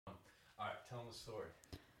Tell them the story.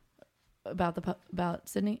 About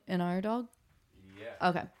Sydney and our dog? Yeah.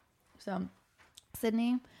 Okay. So,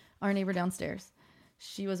 Sydney, our neighbor downstairs,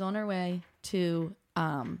 she was on her way to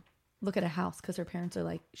look at a house because her parents are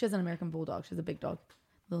like, she has an American Bulldog. She's a big dog,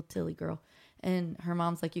 little Tilly girl. And her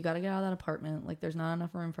mom's like, you got to get out of that apartment. Like, there's not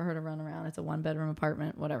enough room for her to run around. It's a 1-bedroom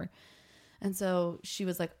apartment, whatever. And so she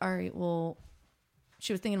was like, all right, well,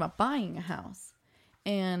 she was thinking about buying a house.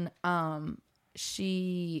 And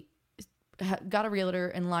she got a realtor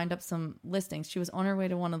and lined up some listings. She was on her way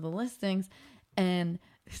to one of the listings, and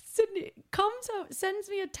Sydney comes out, sends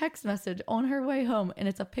me a text message on her way home, and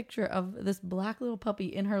it's a picture of this black little puppy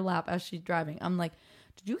in her lap as she's driving. I'm like,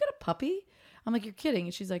 did you get a puppy? I'm like, you're kidding.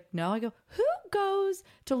 And she's like, no. I go, who goes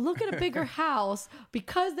to look at a bigger house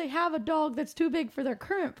because they have a dog that's too big for their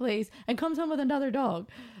current place and comes home with another dog?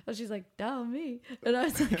 And she's like, duh, me. And I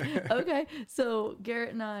was like, okay. So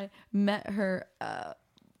Garrett and I met her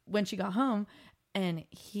when she got home, and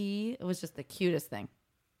it was just the cutest thing.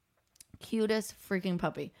 Cutest freaking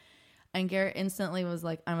puppy. And Garrett instantly was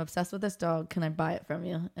like, I'm obsessed with this dog. Can I buy it from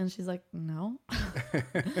you? And she's like, no.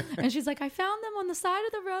 And she's like, I found them on the side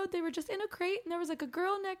of the road. They were just in a crate, and there was like a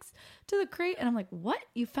girl next to the crate. And I'm like, what?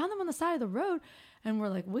 You found them on the side of the road? And we're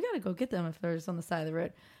like, we got to go get them if they're just on the side of the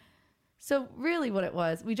road. So really what it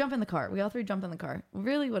was, we jump in the car. We all three jump in the car.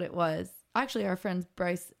 Really what it was, actually our friends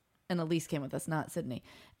Bryce and Elise came with us, not Sydney.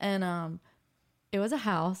 And it was a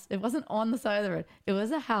house. It wasn't on the side of the road. It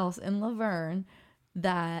was a house in Laverne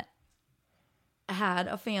that had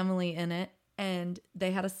a family in it, and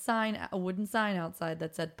they had a wooden sign outside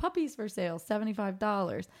that said puppies for sale, $75.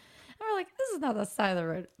 And we're like, this is not the side of the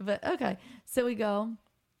road, but okay. So we go,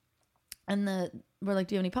 and we're like,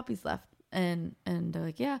 do you have any puppies left? And they're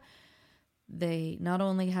like, yeah. They not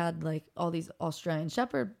only had like all these Australian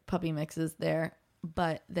Shepherd puppy mixes there,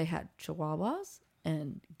 but they had Chihuahuas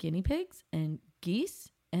and guinea pigs and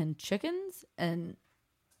geese and chickens and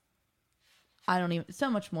so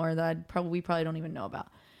much more that we probably don't even know about.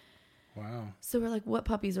 Wow. So we're like, what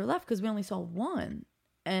puppies are left? Because we only saw one,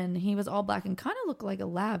 and he was all black and kind of looked like a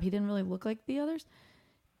lab. He didn't really look like the others.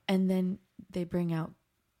 And then they bring out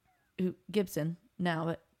Gibson now,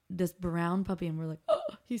 but this brown puppy, and we're like, oh,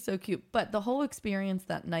 he's so cute. But the whole experience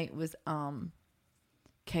that night was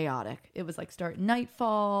chaotic. It was like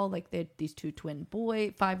nightfall. Like they had these two twin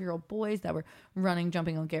 5-year-old boys that were running,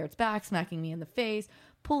 jumping on Garrett's back, smacking me in the face,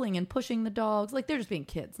 pulling and pushing the dogs. Like they're just being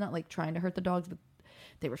kids, not like trying to hurt the dogs, but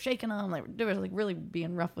they were shaking them. Like they were like really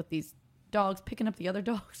being rough with these dogs, picking up the other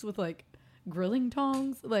dogs with like grilling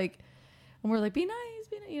tongs. Like, and we're like, be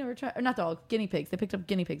nice, you know, we're trying, not dogs, guinea pigs. They picked up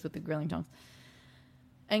guinea pigs with the grilling tongs.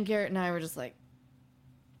 And Garrett and I were just like,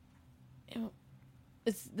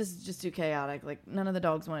 this is just too chaotic. Like none of the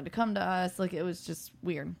dogs wanted to come to us. Like it was just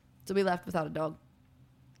weird. So we left without a dog.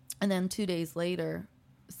 And then 2 days later,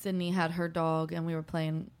 Sydney had her dog, and we were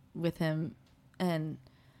playing with him, and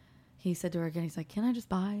he said to her again, he's like, can I just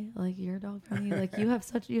buy like your dog from you? Like you have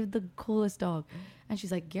the coolest dog. And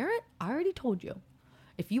she's like, Garrett, I already told you,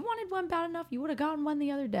 if you wanted one bad enough, you would have gotten one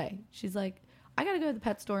the other day. She's like, I got to go to the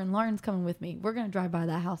pet store, and Lauren's coming with me. We're going to drive by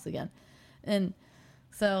that house again. And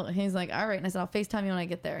so he's like, all right. And I said, I'll FaceTime you when I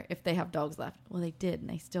get there if they have dogs left. Well, they did. And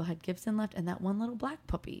they still had Gibson left and that one little black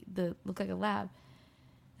puppy that looked like a lab.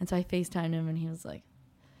 And so I FaceTimed him, and he was like,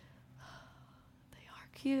 oh, they are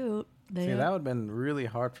cute. That would have been really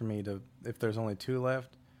hard for me if there's only 2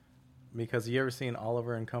 left. Because you ever seen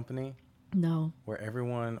Oliver and Company? No. Where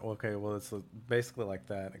everyone, it's basically like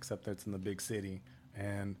that, except that it's in the big city.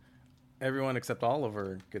 And everyone except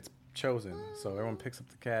Oliver gets chosen. So everyone picks up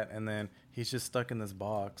the cat, and then he's just stuck in this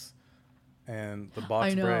box, and the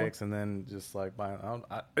box breaks, and then just like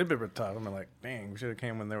it'd be tough. I'm like, dang, we should have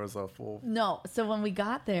came when there was a full. No, so when we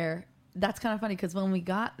got there, that's kind of funny because when we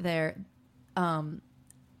got there,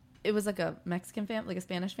 it was like a Mexican family, like a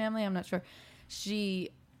Spanish family. I'm not sure.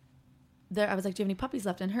 I was like, do you have any puppies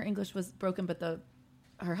left? And her English was broken, but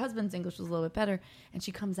her husband's English was a little bit better. And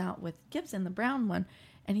she comes out with Gibson, the brown one,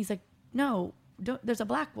 and he's like, no. There's a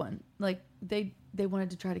black one. Like they wanted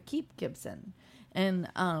to try to keep Gibson, and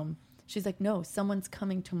she's like, no, someone's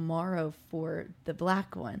coming tomorrow for the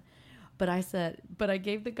black one. But I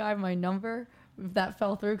gave the guy my number. That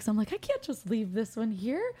fell through because I'm like, I can't just leave this one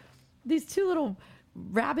here. These 2 little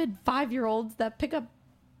rabid 5-year-olds that pick up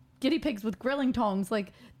guinea pigs with grilling tongs,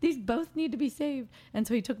 like these both need to be saved. And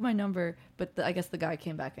so he took my number, but I guess the guy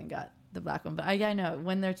came back and got the black one. But I know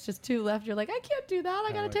when there's just 2 left, you're like, I can't do that.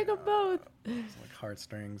 I got to take them both. It's like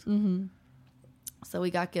heartstrings. Mm-hmm. So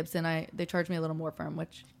we got Gibson. They charged me a little more for him,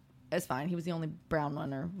 which is fine. He was the only brown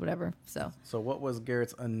one or whatever. So what was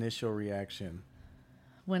Garrett's initial reaction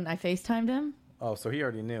when I FaceTimed him? Oh, so he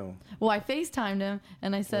already knew. Well, I FaceTimed him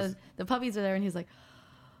and I said, the puppies are there. And he's like,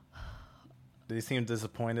 did he seem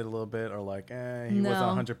disappointed a little bit, or like, he No.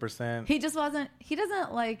 wasn't 100%? he just wasn't, he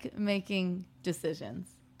doesn't like making decisions.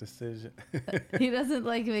 He doesn't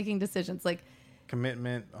like making decisions. Like,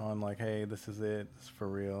 commitment on like, hey, this is it. It's for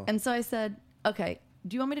real. and so I said, okay,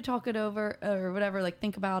 do you want me to talk it over or whatever? Like,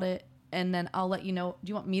 think about it. And then I'll let you know. Do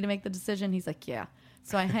you want me to make the decision? He's like, yeah.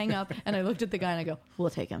 So I hang up and I looked at the guy and I go, we'll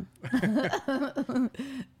take him.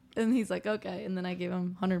 And he's like, okay. And then I gave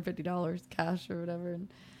him $150 cash or whatever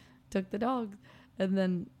and took the dogs. And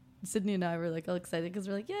then Sydney and I were like all excited because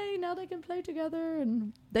we're like, yay, now they can play together.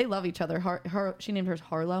 And they love each other. She named hers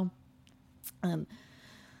Harlow. And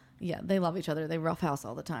yeah, they love each other. They roughhouse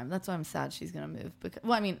all the time. That's why I'm sad she's going to move.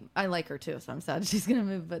 Well, I mean, I like her too, so I'm sad she's going to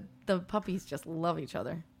move. But the puppies just love each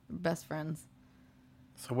other. Best friends.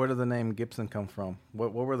 So where did the name Gibson come from?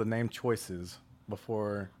 What were the name choices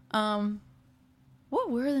before? What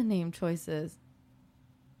were the name choices?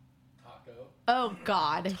 Taco. Oh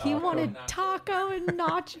God, he Taco, wanted Nacho. Taco and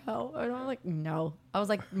Nacho, and I'm like, no. I was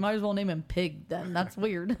like, might as well name him Pig then. That's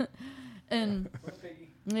weird. And Where's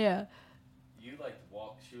Piggy? yeah. You like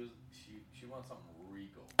walk. She wants something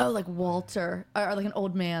regal. Oh, like Walter, or like an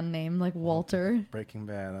old man name, like Walter. Breaking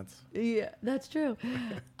Bad. That's Yeah, that's true.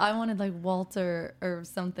 I wanted like Walter or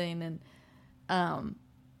something, and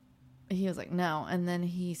he was like, no. And then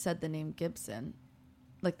he said the name Gibson,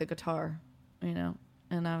 like the guitar,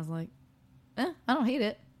 and I was like, I don't hate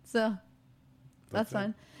it, so that's it.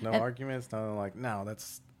 fine. No And arguments. Nothing like, no,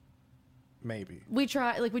 that's maybe. we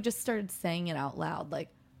just started saying it out loud, like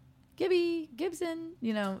Gibson,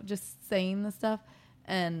 just saying the stuff.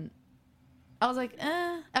 And I was like,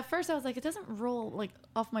 at first I was like, it doesn't roll like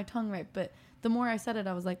off my tongue right. But the more I said it,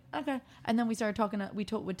 I was like, okay. And then we started talking,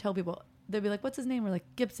 would tell people, they'd be like, what's his name? We're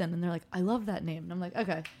like, Gibson. And they're like, I love that name. And I'm like,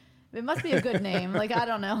 okay, it must be a good name. Like, I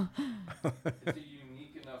don't know. It's a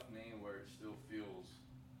unique enough name where it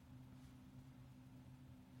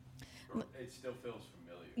still feels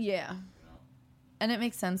familiar. Yeah. And it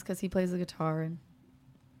makes sense because he plays the guitar and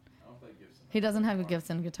I don't play Gibson. he doesn't have a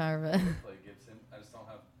Gibson guitar, but I play Gibson. I just don't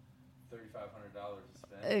have $3,500 to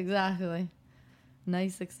spend. exactly.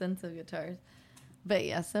 Nice, expensive guitars. But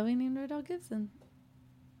yeah, so we named our dog Gibson.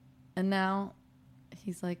 And now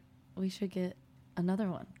he's like, we should get another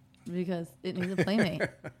one because it needs a playmate.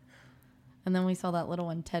 And then we saw that little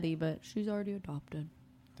one, Teddy, but she's already adopted.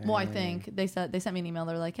 Dang. Well, I think they sent me an email.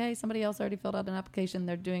 They're like, hey, somebody else already filled out an application.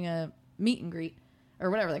 They're doing a meet and greet or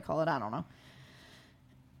whatever they call it. I don't know.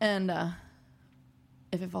 And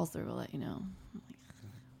if it falls through, we'll let you know. I'm like,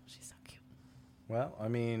 she's so cute. Well, I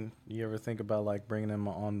mean, you ever think about like bringing him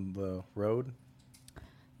on the road?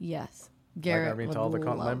 Yes. Garrett like, would all the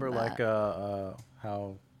love remember that. like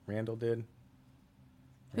how Randall did.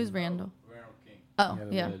 Who's Randall? Randall King. Oh, Yeah,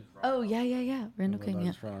 the yeah. red- Oh, yeah. Randall the King, yeah.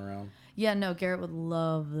 dogs running around. Yeah, no, Garrett would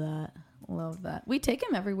love that. Love that. We take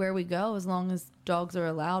him everywhere we go as long as dogs are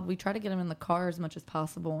allowed. We try to get him in the car as much as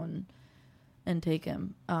possible and take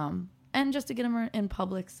him. And just to get him in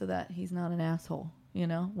public so that he's not an asshole,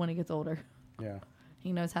 when he gets older. Yeah.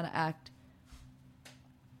 He knows how to act.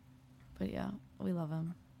 But yeah, we love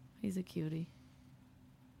him. He's a cutie.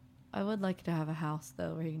 I would like to have a house,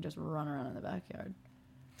 though, where he can just run around in the backyard.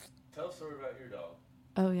 Tell a story about your dog.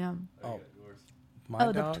 Oh, yeah. Oh. Yours.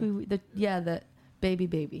 My dog? the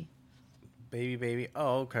baby. Baby.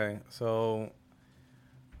 Oh, okay. So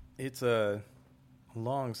it's a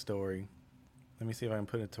long story. Let me see if I can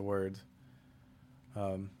put it to words.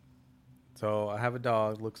 So I have a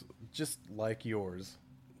dog, looks just like yours.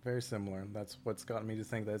 Very similar. That's what's gotten me to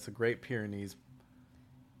think that it's a Great Pyrenees.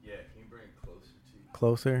 Yeah, can you bring it closer to you?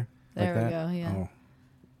 Closer? There like we that? go, yeah. Oh.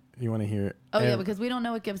 You want to hear it? Oh, yeah, because we don't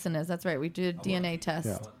know what Gibson is. That's right. We did I DNA want- test.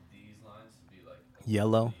 Yeah. I want these lines to be like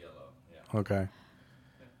Yellow? Yeah. Okay.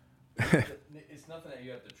 It's nothing that you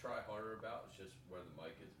have to try harder about. It's just where the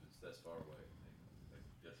mic is. It's this far away.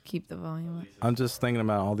 Just Keep the volume up. I'm just thinking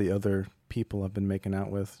about all the other people I've been making out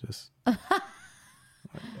with. Just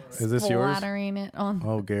is this yours? Splattering it on.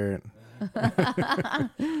 Oh, Garrett.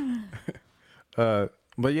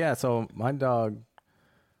 But yeah, so my dog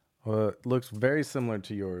looks very similar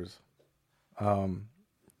to yours. Now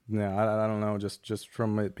I don't know, just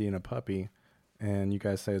from it being a puppy, and you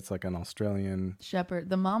guys say it's like an Australian Shepherd.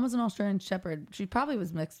 The mom was an Australian Shepherd. She probably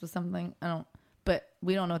was mixed with something. But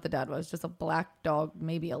we don't know what the dad was. Just a black dog,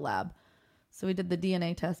 maybe a lab. So we did the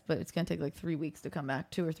DNA test, but it's going to take like 3 weeks to come back,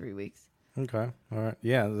 2 or 3 weeks. Okay. All right.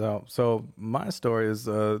 Yeah. So my story is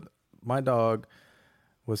my dog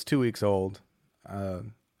was 2 weeks old out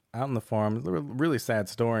on the farm. It's a really sad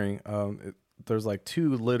story. There's like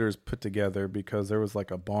 2 litters put together because there was like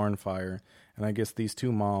a barn fire And I guess these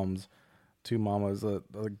two mamas,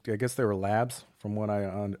 I guess they were labs from what I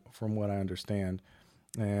understand,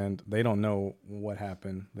 and they don't know what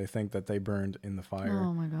happened. They think that they burned in the fire.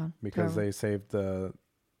 Oh my God. Because Terrible. they saved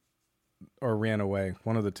or ran away.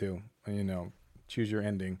 One of the two. Choose your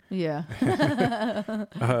ending. Yeah.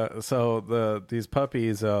 So these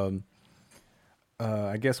puppies,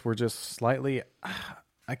 I guess were just slightly.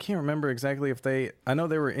 I can't remember exactly if I know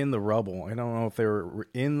they were in the rubble. I don't know if they were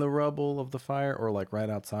in the rubble of the fire or like right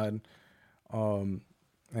outside.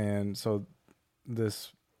 And so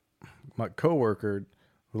my coworker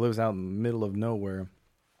who lives out in the middle of nowhere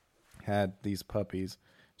had these puppies.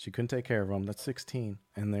 She couldn't take care of them. That's 16,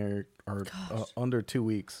 and they are under 2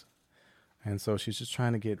 weeks. And so she's just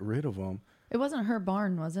trying to get rid of them. It wasn't her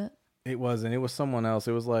barn, was it? It wasn't. It was someone else.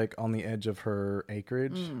 It was like on the edge of her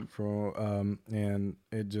acreage, and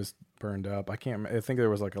it just burned up. I think there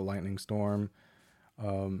was like a lightning storm,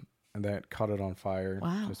 and that caught it on fire.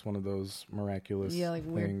 Wow. Just one of those miraculous like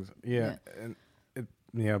things. Weird.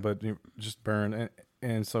 Yeah. But it just burned,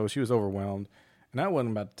 and so she was overwhelmed. And I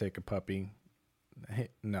wasn't about to take a puppy. Hey,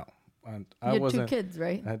 no. I wasn't. 2 kids,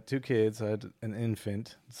 right? I had 2 kids. I had an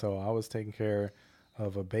infant, so I was taking care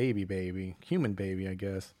of a human baby, I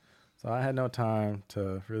guess. So I had no time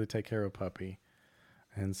to really take care of a puppy,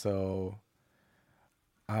 and so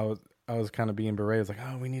I was kind of being berated. Like,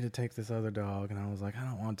 oh, we need to take this other dog, and I was like, I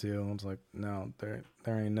don't want to. I was like, no, there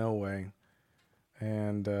ain't no way.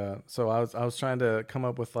 And so I was trying to come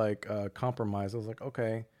up with like a compromise. I was like,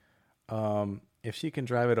 okay, if she can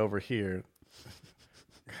drive it over here.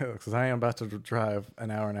 Because I am about to drive an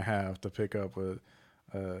hour and a half to pick up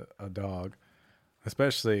a dog,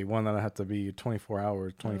 especially one that I have to be 24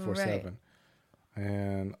 hours, 24/7.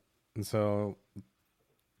 And so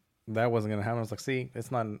that wasn't going to happen. I was like, see, it's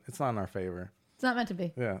not in our favor. It's not meant to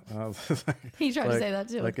be. Yeah. I was just like, He tried to say that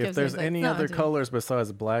too. Like if there's any other colors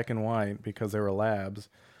besides black and white, because they were labs,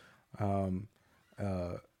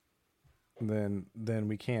 then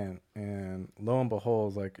we can. And lo and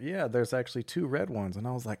behold, like, yeah, there's actually 2 red ones. And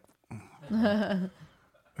I was like, I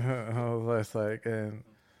was like, and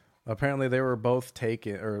apparently they were both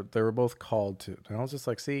taken, or they were both called to. And I was just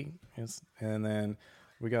like, see, and then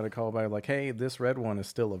we got a call back like, hey, this red one is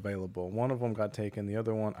still available. One of them got taken. The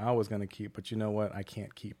other one I was going to keep, but you know what? I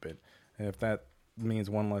can't keep it. And if that means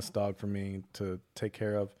one less dog for me to take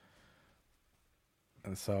care of.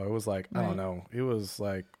 And so it was like, I don't know. It was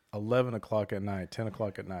like 11 o'clock at night, 10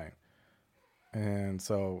 o'clock at night. And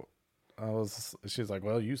so she's like,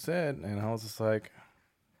 well, you said, and I was just like,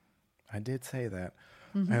 I did say that.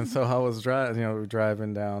 Mm-hmm. And so I was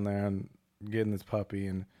driving down there and getting this puppy,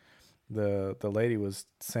 and the lady was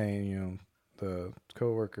saying, the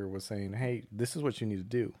coworker was saying, hey, this is what you need to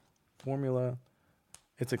do. Formula,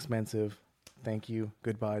 it's expensive. Thank you.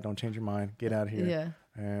 Goodbye. Don't change your mind. Get out of here. Yeah.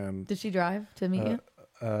 And did she drive to meet you?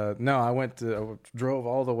 No, I drove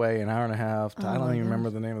all the way an hour and a half. I don't even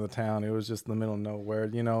remember the name of the town. It was just in the middle of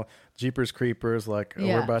nowhere. Jeepers Creepers, like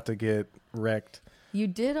we're about to get wrecked. You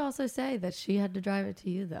did also say that she had to drive it to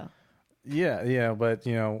you, though. Yeah, but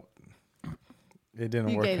it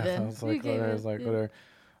didn't work out. I was like, whatever.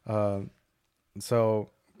 So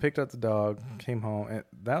picked up the dog, came home, and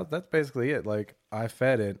that's basically it. Like I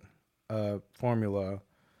fed it formula.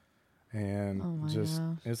 And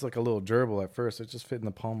it's like a little gerbil at first. It just fit in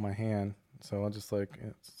the palm of my hand. So I just looked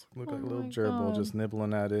like a little gerbil, just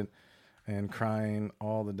nibbling at it and crying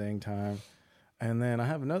all the dang time. And then I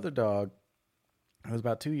have another dog. It was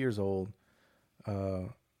about 2 years old.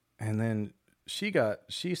 And then she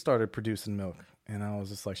started producing milk. And I was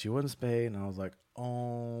just like, she wasn't spayed. And I was like,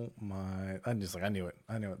 oh my, I knew it.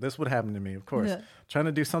 This would happen to me, of course. Yeah. Trying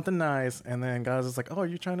to do something nice. And then God was just like, oh,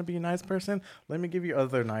 you're trying to be a nice person? Let me give you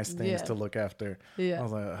other nice things to look after. Yeah. I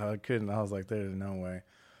was like, I couldn't. I was like, there's no way.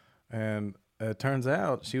 And it turns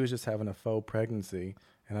out she was just having a faux pregnancy.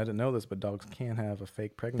 And I didn't know this, but dogs can have a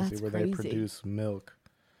fake pregnancy they produce milk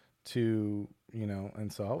to,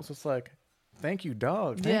 and so I was just like, thank you,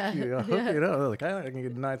 dog. Thank you. I'll hook it up. Like, I can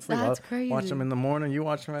get a night's sleep. That's I'll crazy. Watch them in the morning. You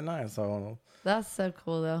watch them at night. So that's so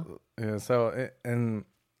cool, though. Yeah. So,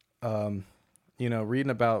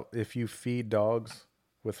 reading about if you feed dogs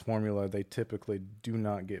with formula, they typically do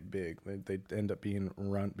not get big. They end up being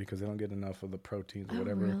runt because they don't get enough of the proteins or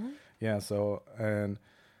whatever. Really? Yeah. So I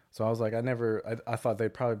was like, I thought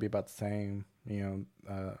they'd probably be about the same.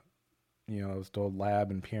 I was told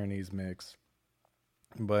Lab and Pyrenees mix,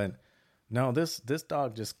 but. No, this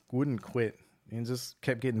dog just wouldn't quit and just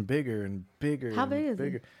kept getting bigger and bigger. How big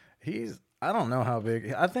is he? I don't know how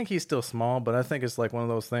big. I think he's still small, but I think it's like one of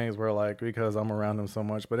those things where like because I'm around him so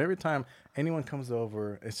much. But every time anyone comes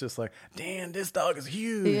over, it's just like, damn, this dog is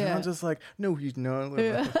huge. Yeah. And I'm just like, no, he's not.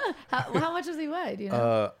 How much does he weigh? Do you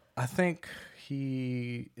know? I think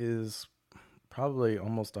he is probably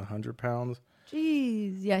almost 100 pounds.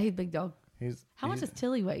 Jeez, yeah, he's a big dog. How much he's- does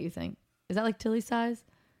Tilly weigh? You think? Is that like Tilly's size?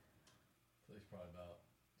 He's probably about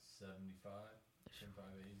 75,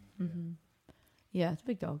 80. Mm-hmm. Yeah, it's a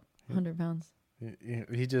big dog. 100 pounds.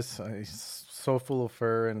 He just he's so full of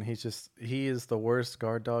fur, and he is the worst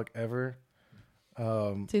guard dog ever.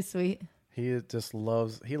 Too sweet. He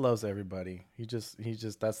loves everybody. He just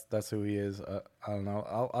that's who he is. I don't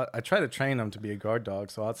know. I try to train him to be a guard dog,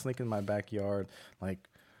 so I'll sneak in my backyard like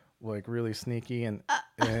really sneaky, and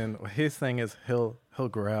his thing is he'll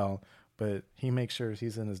growl, but he makes sure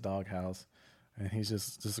he's in his doghouse. And he's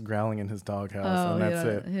just growling in his doghouse, and that's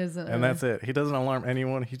it. That's it. He doesn't alarm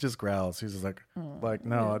anyone. He just growls. He's just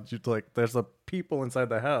no, there's a people inside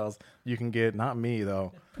the house you can get, not me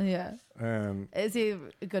though. Yeah. And is he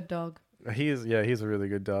a good dog? He's a really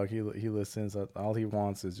good dog. He listens. All he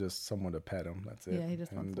wants is just someone to pet him. That's it. Yeah, he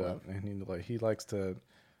just wants love. And he likes to.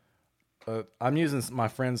 I'm using my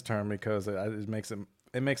friend's term because it makes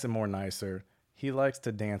it more nicer. He likes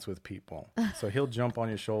to dance with people. So he'll jump on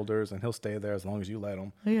your shoulders and he'll stay there as long as you let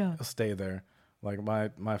him. Yeah. He'll stay there. Like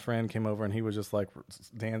my friend came over and he was just like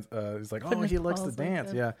dance. He's like, Putting he his likes to paws dance.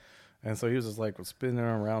 like Yeah. And so he was just like spinning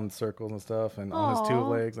around in circles and stuff and on his two Aw.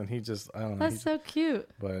 legs. And he just, I don't know. That's so cute.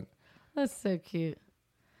 That's so cute.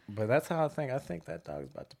 But that's how I think. I think that dog's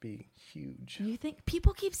about to be huge. You think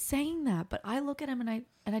people keep saying that, but I look at him and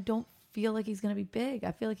I don't feel like he's going to be big.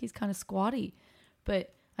 I feel like he's kind of squatty.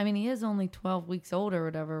 But I mean, he is only 12 weeks old or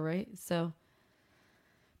whatever, right? So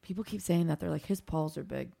people keep saying that. They're like, his paws are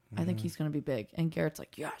big. I think he's going to be big. And Garrett's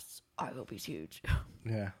like, yes, I hope he's huge.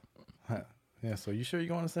 Yeah. Yeah. So you sure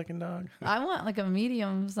you want a second dog? I want like a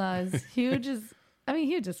medium size. Huge is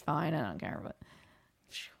fine. I don't care. But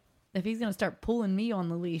if he's going to start pulling me on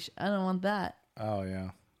the leash, I don't want that. Oh,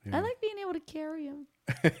 yeah. I like being able to carry him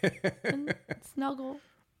and snuggle.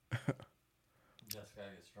 Just gotta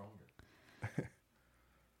get stronger.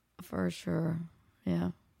 For sure.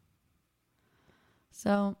 Yeah.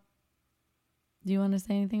 So, do you want to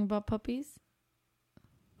say anything about puppies?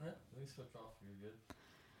 Yeah, we switch off. You're good.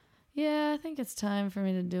 Yeah, I think it's time for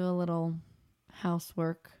me to do a little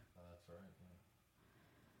housework. Oh, that's right.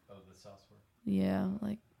 Yeah. Oh, this housework. Yeah,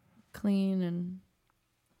 like clean and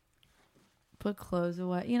put clothes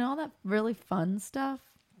away. You know, all that really fun stuff.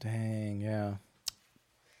 Dang, yeah.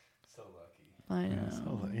 So lucky. I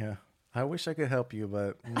know. Yeah. I wish I could help you,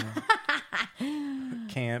 but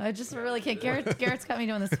can't. I just really can't. Garrett's got me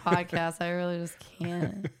doing this podcast. I really just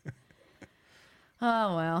can't.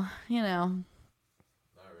 Oh, well, you know.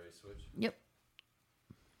 All right, ready to switch? Yep.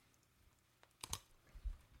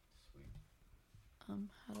 Sweet.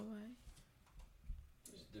 How do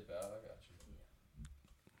I? Just dip out. I got you.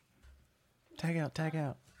 Tag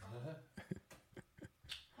out.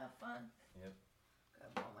 Have fun. Yep.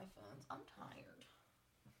 Grab all my phones. I'm tired.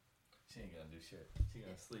 She ain't gonna do shit. She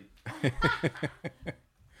gonna sleep. Gibson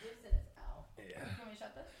is out. Yeah. Can we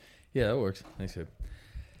shut this? Yeah, that works. Thanks, good.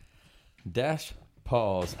 Dash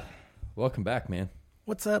pause. Welcome back, man.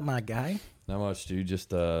 What's up, my guy? Not much, dude.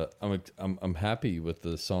 Just I'm happy with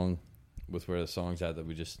the song, with where the song's at that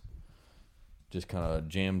we just kind of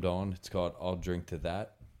jammed on. It's called "I'll Drink to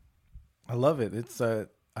That." I love it. It's I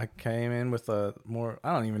came in with a more.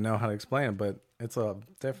 I don't even know how to explain it, but it's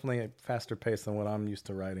definitely a faster pace than what I'm used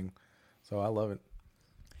to writing. So I love it.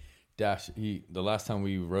 Dash, the last time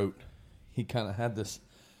we wrote, he kind of had this.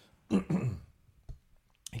 He kind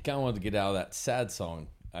of wanted to get out of that sad song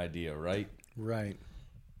idea, right? Right.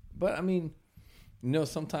 But I mean,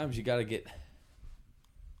 sometimes you gotta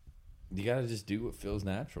just do what feels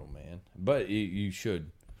natural, man. But you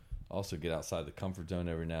should also get outside the comfort zone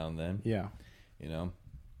every now and then. Yeah.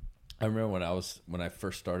 I remember when I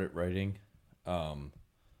first started writing,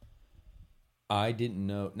 I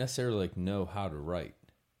didn't necessarily know how to write.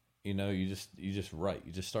 You just write.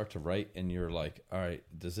 You just start to write, and you're like, all right,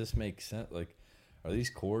 does this make sense? Like, are these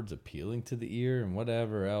chords appealing to the ear and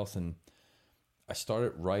whatever else? And I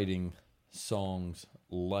started writing songs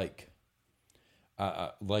like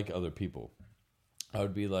other people. I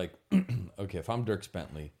would be like, okay, if I'm Dierks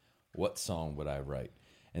Bentley, what song would I write?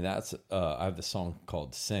 And that's I have the song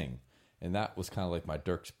called "Sing," and that was kind of like my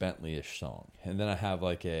Dierks Bentley-ish song. And then I have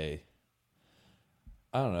like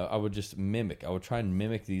I don't know, I would just mimic. I would try and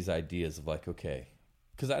mimic these ideas of like, okay,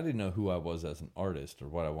 because I didn't know who I was as an artist or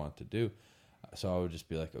what I wanted to do. So I would just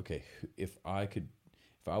be like, okay, if I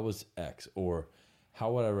was X, or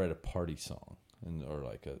how would I write a party song or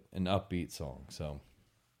like an upbeat song? So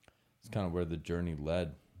it's kind of where the journey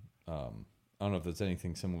led. I don't know if there's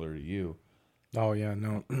anything similar to you. Oh yeah,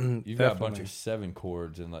 no. You've got a bunch of 7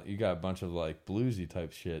 chords and like you got a bunch of like bluesy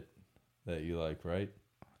type shit that you like, right?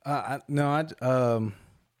 I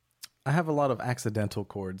have a lot of accidental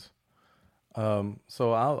chords.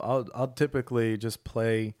 So I'll typically just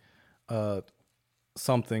play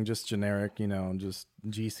something just generic, just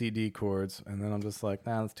GCD chords, and then I'm just like,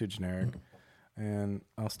 nah, that's too generic, and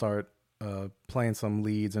I'll start playing some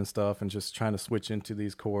leads and stuff, and just trying to switch into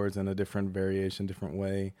these chords in a different variation, different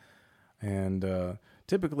way, and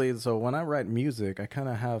typically, so when I write music, I kind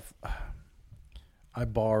of I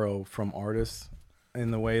borrow from artists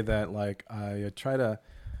in the way that like I try to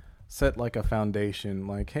set like a foundation,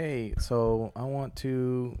 like, hey, so I want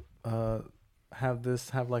to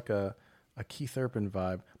have like a Keith Urban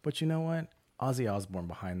vibe, but you know what? Ozzy Osbourne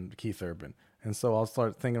behind Keith Urban. And so I'll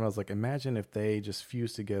start thinking, I was like, imagine if they just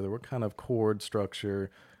fused together, what kind of chord structure,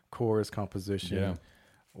 chorus composition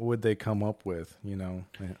would they come up with, Yeah.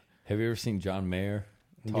 Have you ever seen John Mayer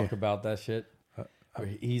talk about that shit?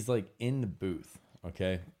 He's like in the booth,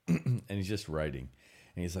 okay? And he's just writing.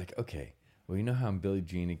 And he's like, okay, well, you know how in Billie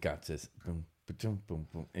Jean it got this boom, boom, boom,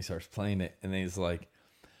 boom. He starts playing it, and then he's like,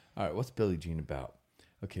 all right, what's Billie Jean about?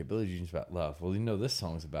 Okay, Billie Jean's about love. Well, this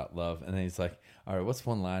song's about love. And then he's like, all right, what's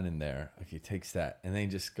one line in there? Okay, he takes that. And then he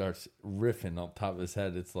just starts riffing on top of his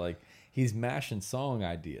head. It's like he's mashing song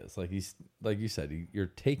ideas. Like he's, like you said, you're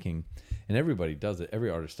taking, and everybody does it.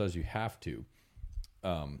 Every artist does. You have to.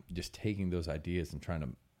 Just taking those ideas and trying to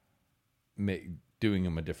doing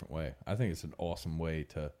them a different way. I think it's an awesome way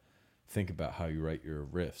to think about how you write your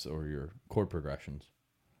riffs or your chord progressions.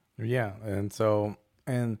 Yeah. And so,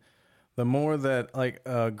 and the more that like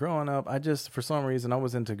growing up, I just, for some reason, I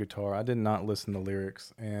was into guitar. I did not listen to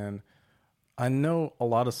lyrics, and I know a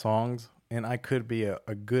lot of songs, and I could be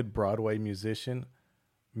a good Broadway musician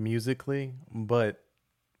musically, but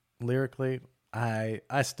lyrically, I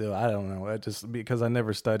don't know. I just, because I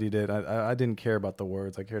never studied it. I didn't care about the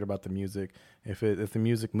words. I cared about the music. If the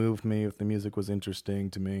music moved me, if the music was interesting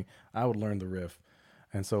to me, I would learn the riff.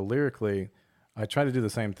 And so lyrically, I try to do the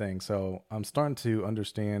same thing. So I'm starting to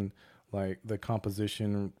understand like the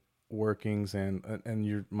composition workings,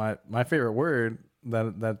 and my favorite word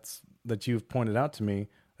that you've pointed out to me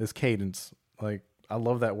is cadence. Like, I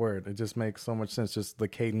love that word. It just makes so much sense. Just the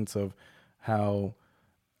cadence of how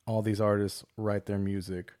all these artists write their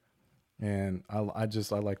music. And I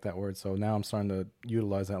like that word. So now I'm starting to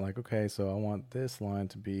utilize that. Like, okay, so I want this line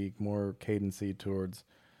to be more cadency towards,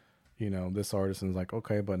 this artist. And it's like,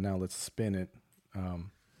 okay, but now let's spin it.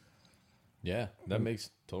 Yeah, that makes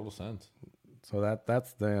total sense. So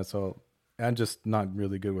so I'm just not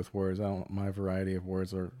really good with words. My variety of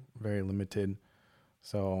words are very limited.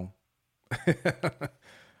 So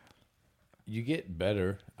you get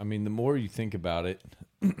better. I mean, the more you think about it,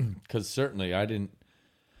 because certainly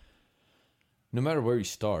no matter where you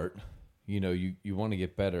start, you want to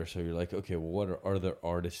get better. So you're like, okay, well, what are other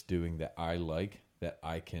artists doing that I like that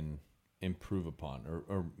I can improve upon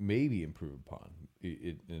or maybe improve upon?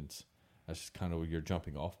 That's just kind of your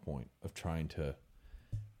jumping off point of trying to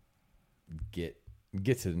get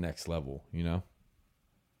to the next level,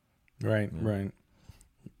 Right, right.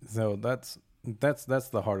 So that's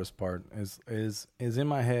the hardest part is in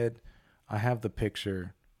my head. I have the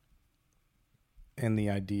picture and the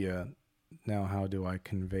idea. Now, how do I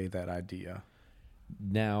convey that idea?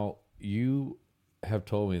 Now, you have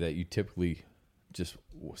told me that you typically just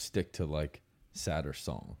stick to like sadder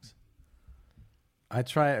songs. I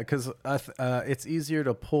try because it's easier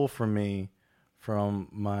to pull from me from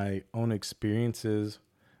my own experiences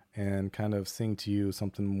and kind of sing to you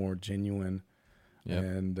something more genuine. Yep.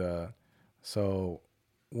 And so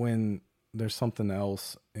when there's something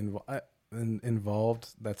else involved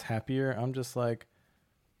that's happier, I'm just like,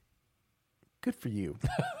 good for you.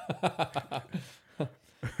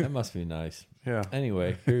 That must be nice. Yeah.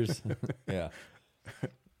 Anyway, here's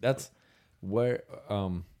that's where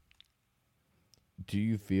do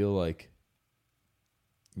you feel like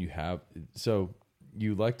you have, so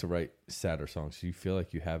you like to write sadder songs. Do you feel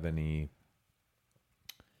like you have any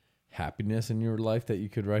happiness in your life that you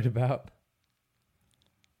could write about?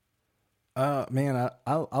 Man,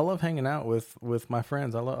 I love hanging out with my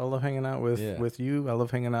friends. I love hanging out with you. I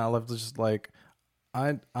love hanging out. I love just like,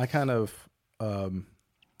 I kind of, this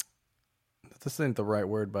isn't the right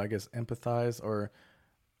word, but I guess empathize, or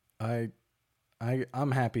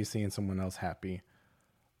I'm happy seeing someone else happy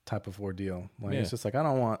type of ordeal. Like, it's just like, I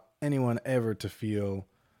don't want anyone ever to feel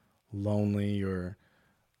lonely or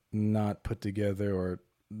not put together or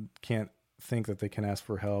can't think that they can ask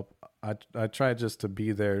for help. I try just to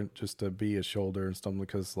be there, just to be a shoulder and stuff,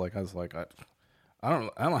 because like I was like I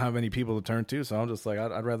don't have any people to turn to, so I'm just like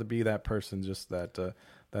I'd rather be that person, just that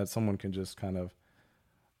that someone can just kind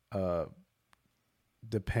of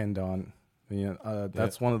depend on.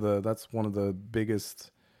 That's one of the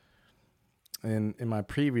biggest in my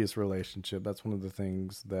previous relationship. That's one of the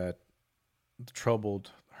things that troubled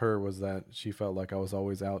her, was that she felt like I was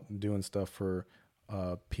always out doing stuff for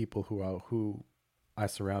people who I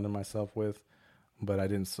surrounded myself with, but I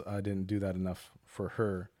didn't do that enough for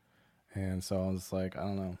her. And so I was like, I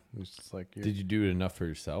don't know. It's just like, did you do it enough for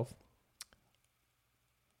yourself?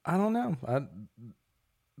 I don't know.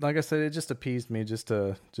 Like I said, it just appeased me just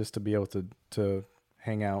to be able to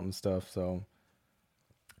hang out and stuff. So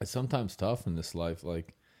It's sometimes tough in this life.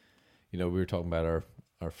 Like, we were talking about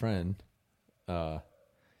our friend,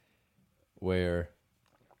 where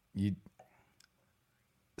you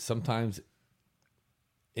sometimes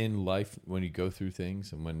in life, when you go through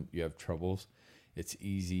things and when you have troubles, it's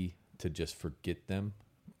easy to just forget them,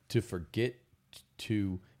 to forget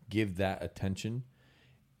to give that attention,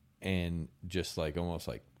 and just like almost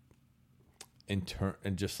like and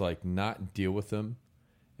just like not deal with them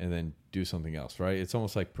and then do something else, right? It's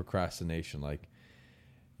almost like procrastination. Like,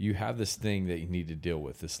 you have this thing that you need to deal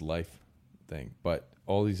with, this life thing, but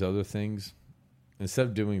all these other things, instead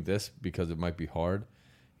of doing this because it might be hard,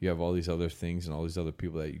 you have all these other things and all these other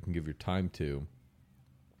people that you can give your time to,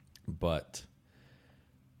 but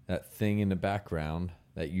that thing in the background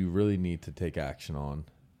that you really need to take action on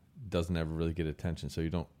doesn't ever really get attention. So you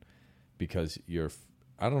don't, because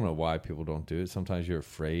I don't know why people don't do it. Sometimes you're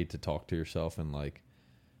afraid to talk to yourself and like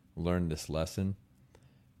learn this lesson.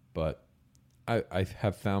 But I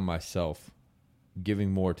have found myself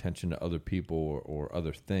giving more attention to other people or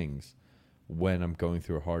other things when I'm going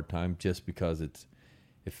through a hard time, just because it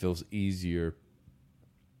feels easier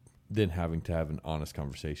than having to have an honest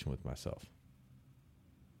conversation with myself.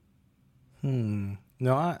 No,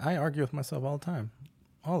 I argue with myself all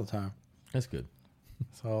the time. That's good.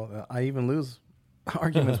 So I even lose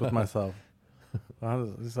arguments with myself.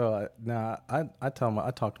 So I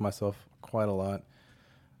talk to myself quite a lot,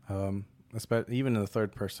 especially even in the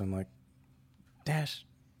third person. Like, Dash,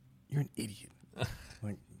 you're an idiot.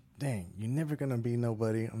 Like, dang, you're never gonna be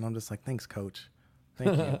nobody. And I'm just like, thanks, coach.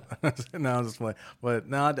 Thank you. No, I'm just like, but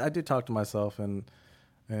no, I do talk to myself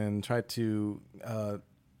and try to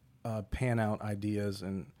pan out ideas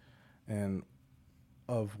and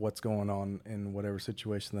of what's going on in whatever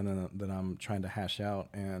situation that I'm trying to hash out,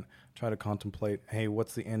 and try to contemplate, hey,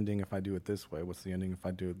 what's the ending if I do it this way? What's the ending if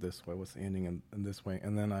I do it this way? What's the ending in this way?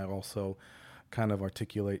 And then I also kind of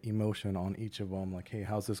articulate emotion on each of them. Like, hey,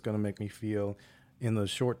 how's this going to make me feel in the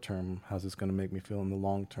short term? How's this going to make me feel in the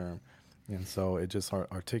long term? And so it just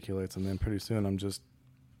articulates, and then pretty soon I'm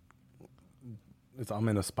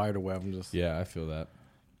in a spider web. Yeah, I feel that.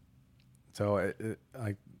 So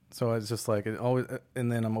So it's just like it always,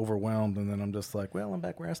 and then I'm overwhelmed, and then I'm just like, well, I'm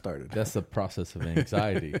back where I started. That's the process of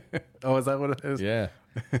anxiety. Oh, is that what it is? Yeah.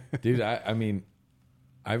 Dude, I mean,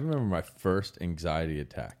 I remember my first anxiety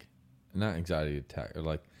attack. Not anxiety attack, or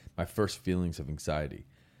like my first feelings of anxiety.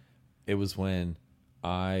 It was when did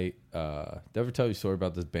I ever tell you a story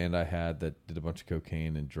about this band I had that did a bunch of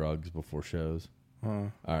cocaine and drugs before shows?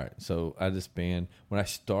 All right. So I had this band. When I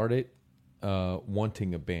started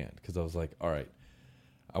wanting a band, because I was like, all right,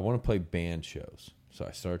 I want to play band shows. So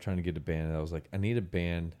I started trying to get a band, and I was like, I need a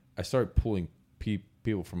band. I started pulling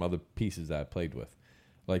people from other pieces that I played with,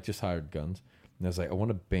 like just hired guns. And I was like, I want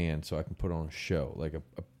a band so I can put on a show, like a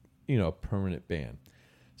permanent band.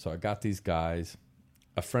 So I got these guys.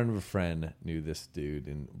 A friend of a friend knew this dude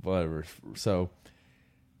and whatever. So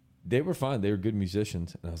they were fine. They were good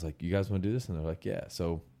musicians. And I was like, you guys want to do this? And they're like, yeah.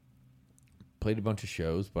 So played a bunch of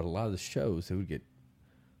shows, but a lot of the shows, they would get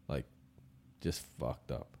like just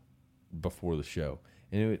fucked up before the show.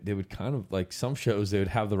 And they would kind of like, some shows they would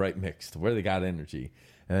have the right mix to where they got energy.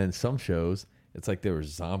 And then some shows, it's like there were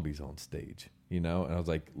zombies on stage, And I was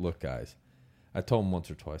like, look, guys, I told them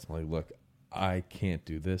once or twice, I'm like, look, I can't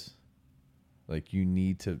do this. Like, you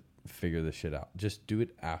need to figure this shit out. Just do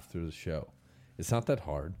it after the show. It's not that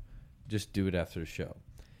hard. Just do it after the show.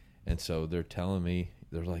 And so they're telling me,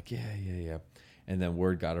 they're like, yeah. And then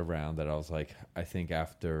word got around that I was like, I think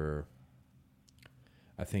after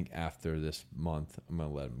this month, I'm going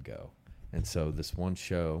to let them go. And so this one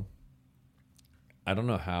show, I don't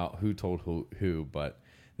know who told who, but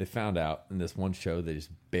they found out in this one show, they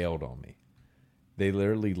just bailed on me. They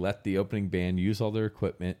literally let the opening band use all their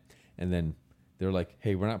equipment, and then they're like,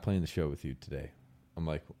 hey, we're not playing the show with you today. I'm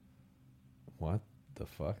like, what the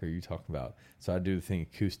fuck are you talking about? So I do the thing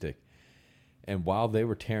acoustic. And while they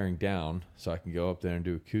were tearing down, so I can go up there and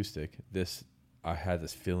do acoustic, I had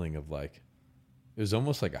this feeling of like, it was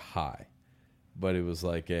almost like a high, but it was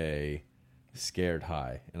like a scared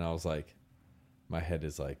high. And I was like, my head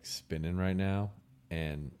is like spinning right now.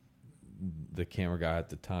 And the camera guy at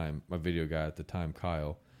the time, my video guy at the time,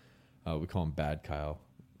 Kyle, we call him Bad Kyle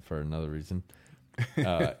for another reason.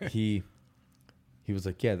 He was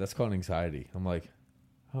like, yeah, that's called anxiety. I'm like,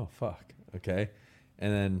 oh, fuck. Okay.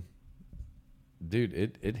 And then, dude,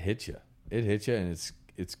 it hits you. It hits you, and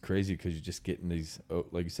it's crazy because you're just getting these,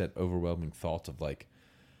 like you said, overwhelming thoughts of like,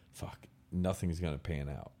 fuck, nothing's going to pan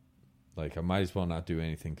out. Like, I might as well not do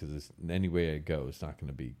anything because any way I go, it's not going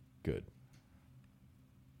to be good.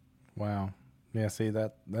 Wow. Yeah, see,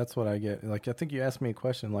 that's what I get. Like, I think you asked me a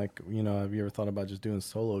question, like, have you ever thought about just doing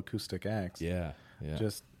solo acoustic acts? Yeah.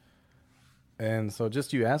 And so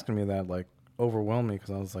just you asking me that, like, overwhelmed me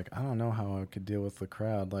because I was like, I don't know how I could deal with the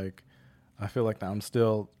crowd. Like, I feel like I'm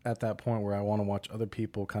still at that point where I want to watch other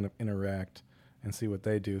people kind of interact and see what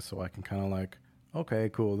they do, so I can kind of like, okay,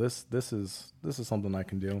 cool, this is something I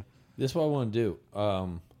can do. This is what I want to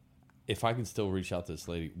do. If I can still reach out to this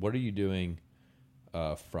lady, what are you doing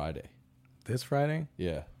Friday? This Friday?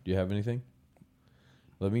 Yeah. Do you have anything?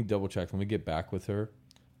 Let me double check. Let me get back with her.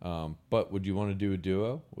 But would you want to do a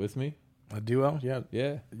duo with me? A duo? Yeah.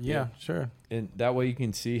 Yeah, sure. And that way you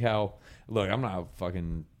can see how, look, I'm not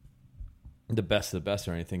fucking the best of the best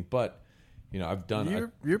or anything, but I've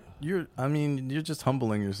done. You're just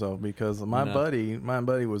humbling yourself because my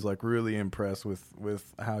buddy was like really impressed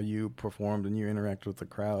with how you performed and you interacted with the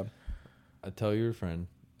crowd. I tell your friend,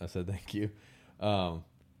 I said thank you.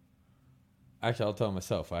 Actually, I'll tell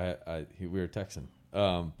myself. We were texting,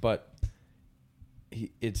 but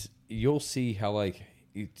you'll see how like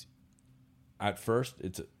it's. At first,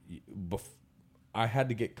 I had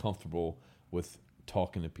to get comfortable with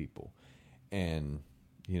talking to people, and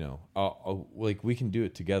I'll like we can do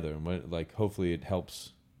it together, and like hopefully it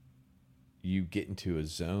helps you get into a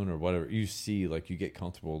zone or whatever. You see, like you get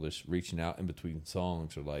comfortable just reaching out in between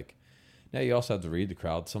songs, or like now you also have to read the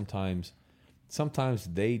crowd. Sometimes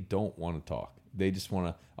they don't want to talk. They just want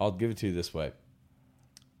to. I'll give it to you this way: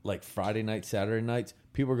 like Friday night, Saturday nights,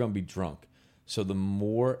 people are going to be drunk. So the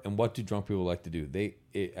more, and what do drunk people like to do?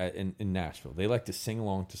 In Nashville, they like to sing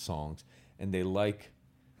along to songs, and they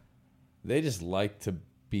just like to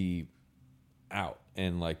be out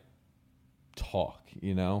and like talk,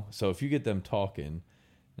 So if you get them talking,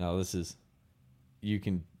 now you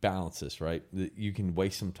can balance this, right? You can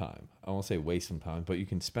waste some time. I won't say waste some time, but you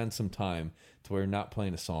can spend some time to where you're not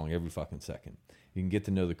playing a song every fucking second. You can get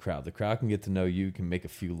to know the crowd. The crowd can get to know you. You can make a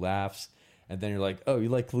few laughs. And then you're like, oh, you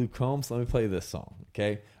like Luke Combs? Let me play this song,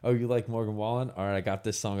 okay? Oh, you like Morgan Wallen? All right, I got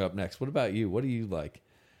this song up next. What about you? What do you like?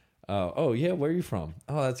 Oh, yeah, where are you from?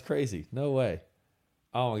 Oh, that's crazy. No way.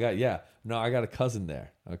 Oh, my God, yeah. No, I got a cousin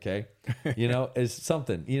there, okay? It's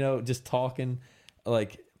something, just talking,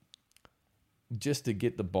 like, just to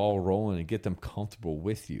get the ball rolling and get them comfortable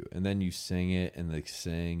with you. And then you sing it, and they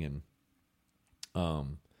sing,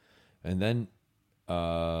 and then,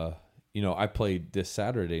 I played this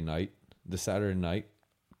Saturday night. The Saturday night,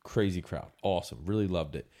 crazy crowd. Awesome. Really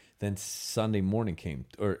loved it. Then Sunday morning came,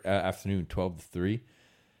 or afternoon, 12 to 3,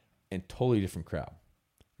 and totally different crowd.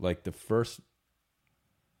 Like the first,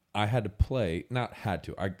 I had to play, not had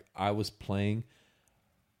to, I was playing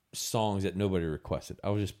songs that nobody requested.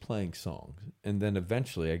 I was just playing songs. And then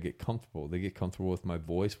eventually I get comfortable. They get comfortable with my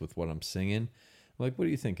voice, with what I'm singing. I'm like, what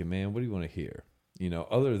are you thinking, man? What do you want to hear?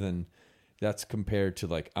 Other than that's compared to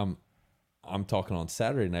like, I'm talking on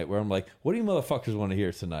Saturday night where I'm like, what do you motherfuckers want to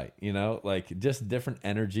hear tonight? Like just different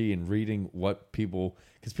energy and reading what people,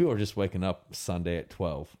 because people are just waking up Sunday at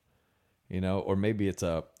 12, or maybe it's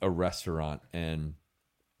a restaurant and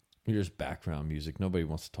you're just background music. Nobody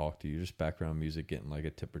wants to talk to you. You're just background music, getting like a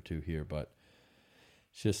tip or two here. But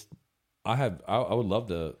it's just, I would love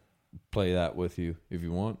to play that with you if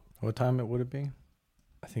you want. What time would it be?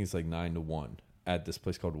 I think it's like 9 to 1 at this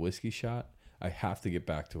place called Whiskey Shot. I have to get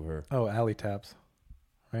back to her. Oh, Alley Taps,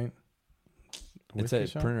 right? It's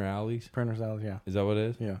at Printer Alley's. Printer's Alley, yeah. Is that what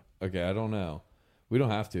it is? Yeah. Okay, I don't know. We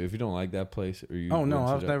don't have to if you don't like that place. Or you. Oh no,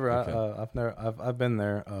 I've been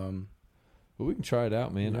there. But we can try it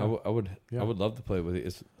out, man. Yeah. I would love to play with it.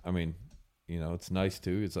 It's nice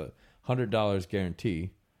too. It's $100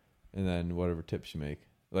 guarantee, and then whatever tips you make,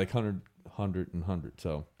 like 100 and 100.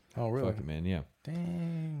 So. Oh really? Fuck it, man. Yeah.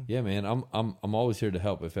 Dang. Yeah, man. I'm always here to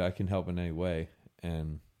help if I can help in any way,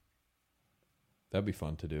 and that'd be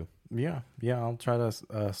fun to do. Yeah. I'll try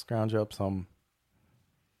to scrounge up some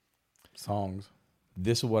songs.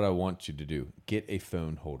 this is what I want you to do. Get a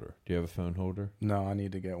phone holder. Do you have a phone holder? No, I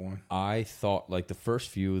need to get one. I thought like the first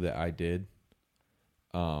few that I did,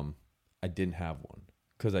 I didn't have one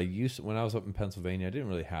because when I was up in Pennsylvania, I didn't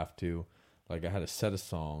really have to. Like I had a set of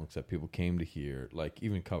songs that people came to hear, like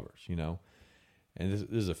even covers, you know. And this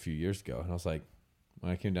is a few years ago, and I was like,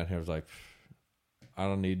 when I came down here, I was like, I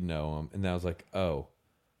don't need to know them. And then I was like, oh,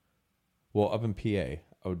 well, up in PA,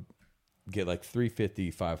 I would get like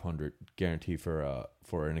 $350, $500 guarantee for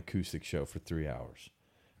an acoustic show for 3 hours.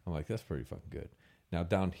 I'm like, that's pretty fucking good. Now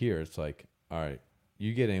down here, it's like, all right,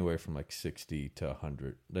 you get anywhere from like 60 to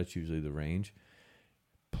 100. That's usually the range,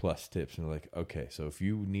 plus tips. And they're like, okay, so if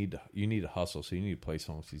you need to hustle, so you need to play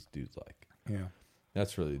songs these dudes like. Yeah,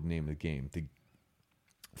 that's really the name of the game.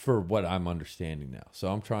 For what I'm understanding now, so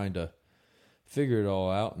I'm trying to figure it all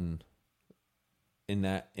out, and in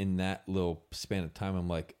that little span of time, I'm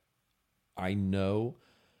like, I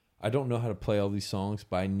don't know how to play all these songs,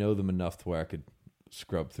 but I know them enough to where I could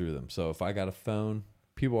scrub through them. So if I got a phone,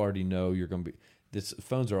 people already know you're going to be.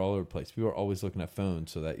 Phones are all over the place. People are always looking at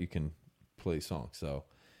phones so that you can play songs. So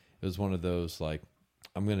it was one of those like,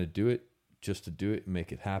 I'm going to do it just to do it and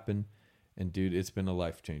make it happen. And dude, it's been a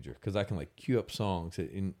life changer because I can like queue up songs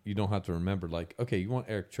and you don't have to remember like, okay, you want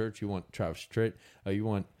Eric Church, you want Travis Tritt, you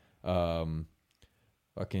want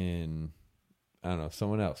fucking, I don't know,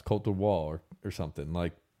 someone else, Coulter Wall or something,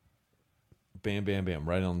 like bam, bam, bam,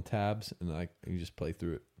 right on the tabs, and like you just play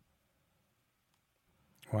through it.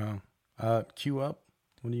 Wow. Queue up?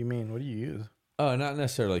 What do you mean? What do you use? Oh, not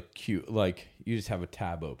necessarily like queue, like you just have a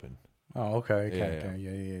tab open. Oh, okay.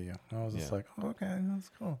 Yeah. I was just like, oh, okay, that's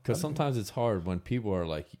cool. Because sometimes it's hard when people are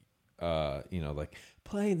like, like,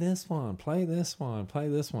 play this one, play this one, play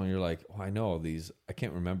this one. You're like, oh, I know all these. I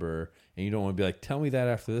can't remember. And you don't want to be like, tell me that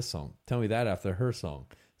after this song. Tell me that after her song.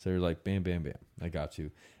 So you're like, bam, bam, bam. I got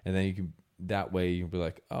you. And then you can, that way you can be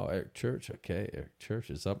like, oh, Eric Church. Okay, Eric Church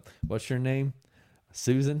is up. What's your name?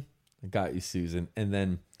 Susan? I got you, Susan. And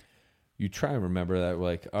then you try and remember that,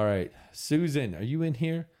 like, all right, Susan, are you in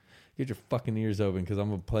here? Get your fucking ears open because I'm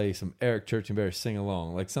going to play some Eric Church and better sing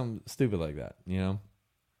along. Like something stupid like that, you know?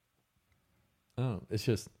 Oh, it's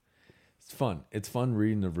fun. It's fun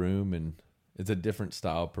reading the room, and it's a different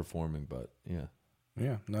style of performing, but yeah.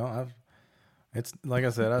 Yeah, no, it's like I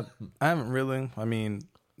said, I haven't really, I mean,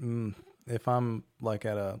 if I'm like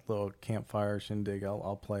at a little campfire shindig,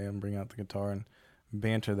 I'll play and bring out the guitar and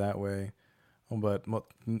banter that way. But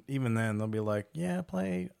even then, they'll be like, yeah,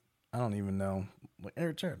 play, I don't even know, like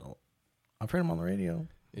Eric Church. I've heard him on the radio.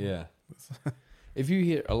 Yeah. If you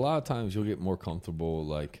hear, a lot of times you'll get more comfortable.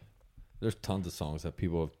 Like, there's tons of songs that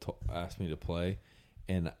people have asked me to play,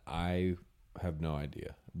 and I have no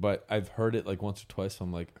idea. But I've heard it like once or twice, so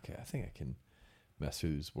I'm like, okay, I think I can mess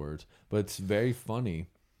through these words. But it's very funny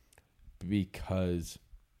because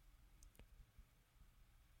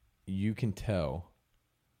you can tell.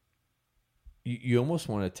 You almost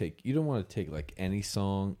want to take, you don't want to take like any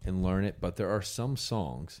song and learn it, but there are some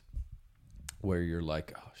songs where you're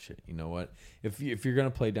like, oh shit, you know what? If you're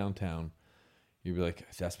going to play downtown, you'd be like,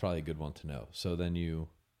 that's probably a good one to know. So then you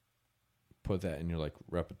put that in your like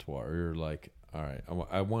repertoire, or you're like, all right,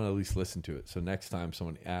 I want to at least listen to it. So next time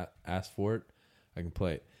someone asks for it, I can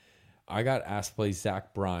play it. I got asked to play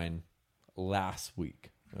Zach Bryan last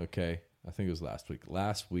week. Okay. I think it was last week.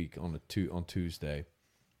 Last week on Tuesday.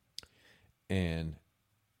 And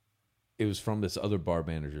it was from this other bar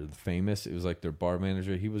manager, the Famous. It was like their bar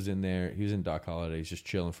manager. He was in there. He was in Doc Holliday's just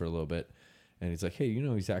chilling for a little bit. And he's like, hey, you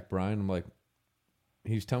know Zach Bryan? I'm like,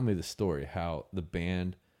 he was telling me the story, how the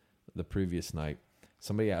band, the previous night,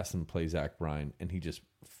 somebody asked him to play Zach Bryan, and he just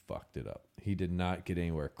fucked it up. He did not get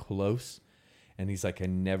anywhere close. And he's like, I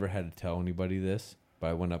never had to tell anybody this, but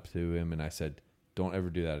I went up to him and I said, don't ever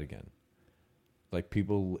do that again. Like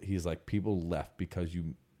he's like, people left because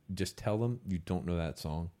you just tell them you don't know that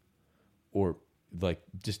song, or like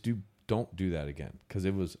don't do that again, because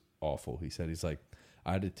it was awful. He said, he's like,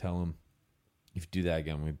 I had to tell him, if you do that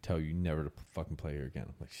again, I'm going to tell you never to fucking play here again.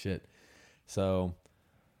 I'm like, shit. So,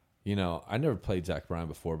 you know, I never played Zach Bryan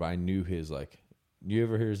before, but I knew his, like, you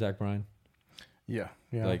ever hear Zach Bryan? Yeah.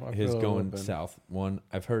 Like his Going South one.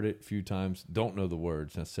 I've heard it a few times. Don't know the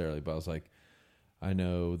words necessarily, but I was like, I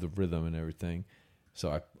know the rhythm and everything.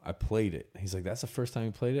 So I played it. He's like, that's the first time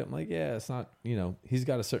you played it? I'm like, yeah, it's not, you know, he's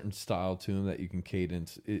got a certain style to him that you can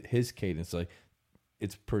cadence. His cadence, like,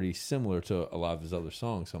 it's pretty similar to a lot of his other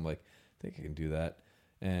songs. So I'm like, I think I can do that.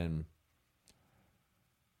 And,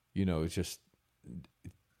 you know, it's just,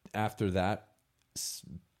 after that,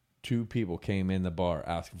 2 people came in the bar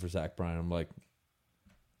asking for Zach Bryan. I'm like,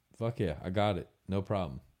 fuck yeah, I got it. No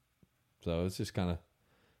problem. So it's just kind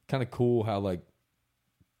of cool how, like,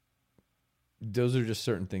 those are just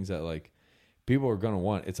certain things that like people are gonna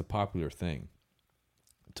want. It's a popular thing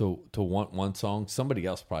to want one song. Somebody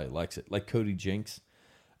else probably likes it, like Cody Jinks.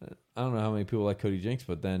 I don't know how many people like Cody Jinks,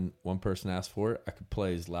 but then one person asked for it. I could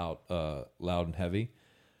play his loud and heavy.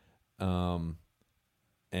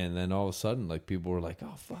 And then all of a sudden, like, people were like,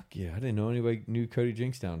 oh, fuck yeah, I didn't know anybody knew Cody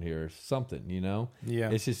Jinks down here or something, you know? Yeah.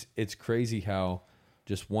 It's crazy how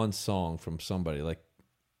just one song from somebody, like,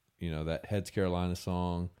 you know, that Heads Carolina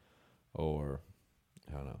song, or,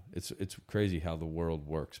 I don't know. It's crazy how the world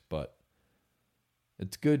works, but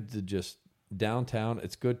it's good to just, downtown,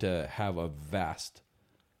 it's good to have a vast,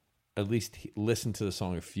 at least listen to the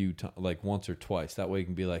song a few times, like once or twice. That way you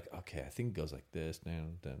can be like, okay, I think it goes like this,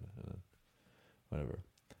 down, whatever.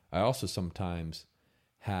 I also sometimes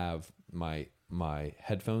have my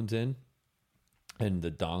headphones in and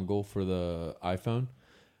the dongle for the iPhone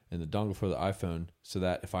so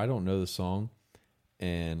that if I don't know the song,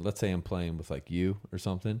 and let's say I'm playing with like you or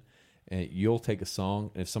something, and you'll take a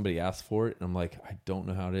song, and if somebody asks for it and I'm like, I don't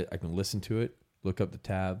know how to, I can listen to it, look up the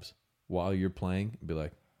tabs while you're playing and be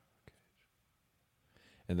like, okay.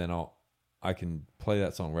 And then I can play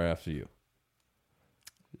that song right after you.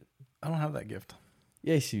 I don't have that gift.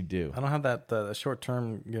 Yes, you do. I don't have that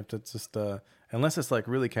short-term gift. It's just unless it's like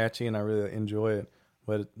really catchy and I really enjoy it.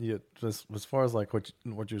 But just as far as like what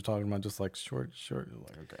you're talking about, just like short,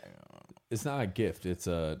 like okay. It's not a gift. It's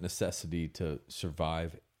a necessity to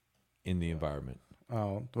survive in the environment.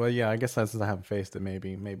 Oh well, yeah. I guess I haven't faced it.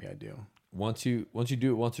 Maybe I do. Once you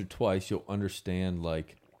do it once or twice, you'll understand.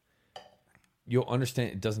 Like, you'll understand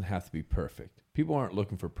it doesn't have to be perfect. People aren't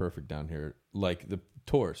looking for perfect down here. Like the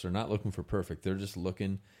tourists are not looking for perfect. They're just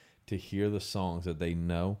looking to hear the songs that they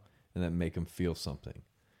know and that make them feel something.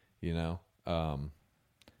 You know,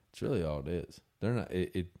 it's really all it is. They're not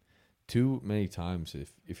it too many times.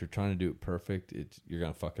 If you're trying to do it perfect, you're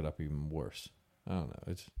gonna fuck it up even worse. I don't know.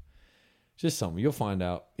 It's just something you'll find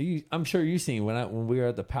out. I'm sure you've seen when we were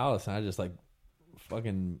at the Palace and I just like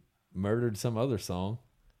fucking murdered some other song.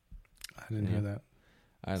 I didn't hear that.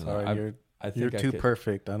 I don't Sorry, know. I think you're too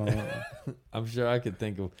perfect. I don't know. I'm sure I could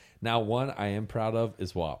think of now. One I am proud of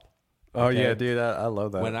is WAP. Oh yeah, dude, I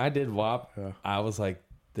love that. When I did WAP, I was like,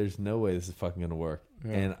 "There's no way this is fucking gonna work."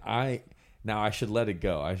 Yeah. And I should let it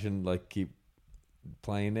go. I shouldn't like keep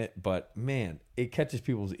playing it. But man, it catches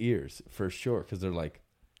people's ears for sure because they're like,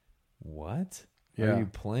 "What are you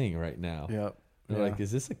playing right now?" Yeah. They're like,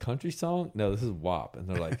 "Is this a country song?" No, this is WAP. And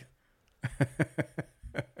they're like,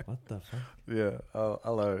 "What the fuck?" Yeah, I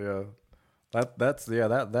love it. Yeah. That's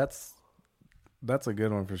a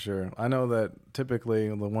good one for sure. I know that typically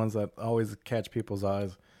the ones that always catch people's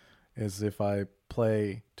eyes is if I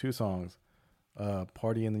play two songs,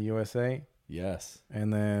 "Party in the USA," yes,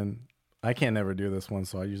 and then I can't never do this one,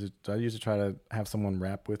 so I usually try to have someone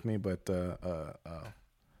rap with me, but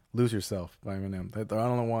 "Lose Yourself" by Eminem. I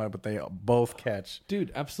don't know why, but they both catch.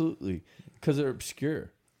 Dude, absolutely, because they're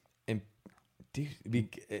obscure, and dude,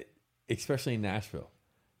 especially in Nashville.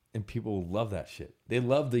 And people love that shit. They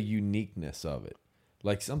love the uniqueness of it.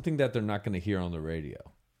 Like something that they're not going to hear on the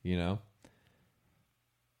radio, you know?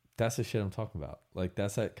 That's the shit I'm talking about. Like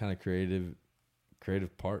that's that kind of creative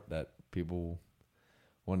part that people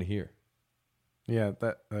want to hear. Yeah,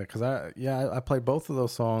 that because I played both of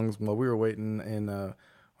those songs while we were waiting in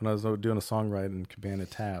when I was doing a songwriting in Cabana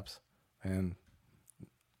Taps, and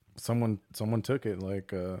someone took it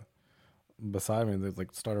like beside me. They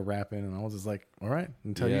like started rapping, and I was just like, all right,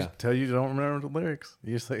 until you don't remember the lyrics.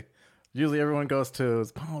 Usually everyone goes to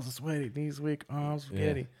his palms are sweaty, knees weak, arms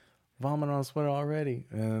spaghetti, vomit on a sweater already,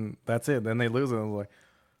 and that's it. Then they lose it. I was like,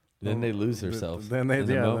 then they lose themselves. Then they in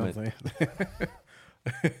the moment.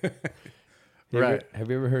 Right. Have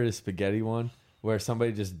you ever heard a spaghetti one where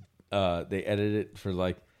somebody just they edit it for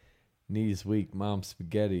like knees weak, mom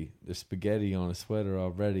spaghetti. There's spaghetti on a sweater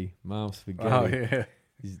already. Mom spaghetti. Oh yeah.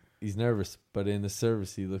 He's nervous, but in the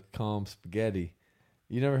service he looked calm. Spaghetti.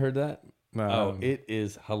 You never heard that? No. Oh, it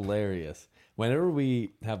is hilarious. Whenever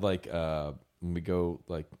we have like when we go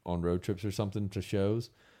like on road trips or something to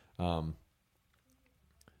shows, and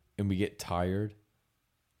we get tired.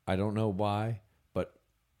 I don't know why, but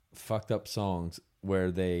fucked up songs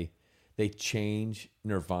where they change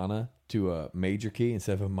Nirvana to a major key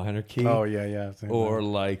instead of a minor key. Oh yeah. Or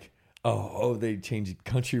like they changed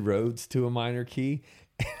Country Roads to a minor key.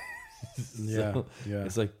 Yeah.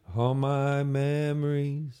 It's like all my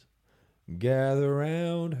memories gather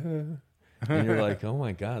around her, and you're like, oh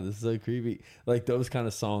my god, this is so creepy. Like those kind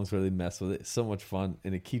of songs where they mess with it. It's so much fun,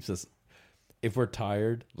 and it keeps us. If we're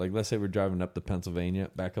tired, like let's say we're driving back up to Pennsylvania,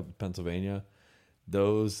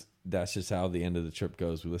 that's just how the end of the trip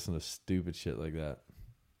goes. We listen to stupid shit like that.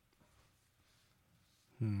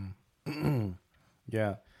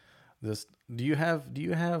 Yeah. This do you have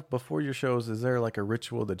before your shows, is there like a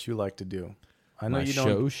ritual that you like to do? I know My you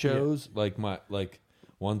don't shows like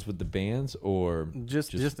ones with the bands or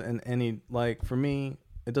just in any, like for me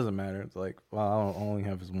it doesn't matter. It's like, well, I don't only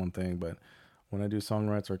have this one thing, but when I do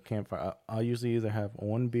songwrites or campfire, I'll usually either have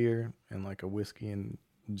one beer and like a whiskey and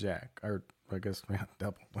Jack, or I guess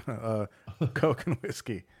double Coke and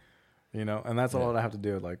whiskey, you know, and that's all I have to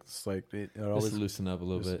do. Like it's like it always just loosen up a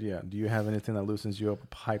little bit. Yeah. Do you have anything that loosens you up,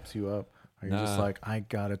 hypes you up? Or you're just like, I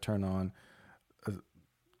gotta turn on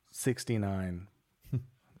 69,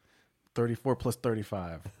 34 plus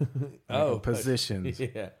 35. Positions.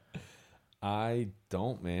 Yeah. I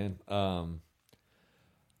don't, man.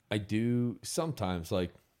 I do sometimes,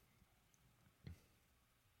 like,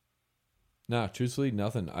 truthfully,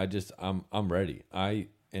 nothing. I'm ready. I'm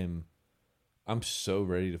so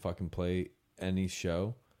ready to fucking play any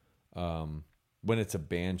show. When it's a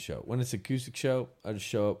band show, when it's an acoustic show, I just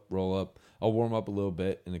show up, roll up. I'll warm up a little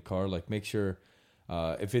bit in the car, like make sure,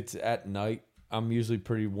 if it's at night, I'm usually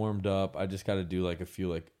pretty warmed up. I just got to do like a few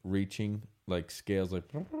like reaching, like scales, like,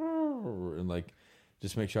 and like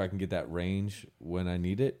just make sure I can get that range when I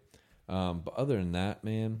need it. But other than that,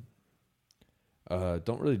 man,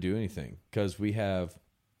 don't really do anything because I'm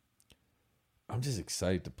just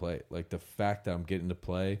excited to play. Like the fact that I'm getting to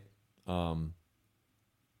play, I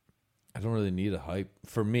don't really need a hype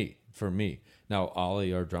for me. Now,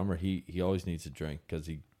 Ollie, our drummer, he always needs a drink because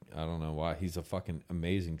I don't know why. He's a fucking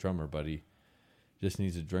amazing drummer, but he just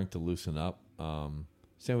needs a drink to loosen up.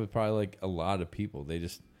 Same with probably like a lot of people. They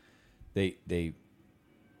just, they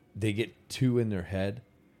get too in their head.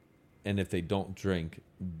 And if they don't drink,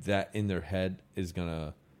 that in their head is going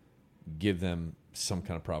to give them some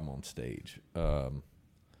kind of problem on stage. Yeah,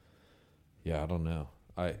 I don't know.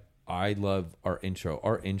 I love our intro.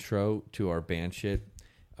 Our intro to our band shit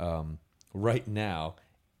right now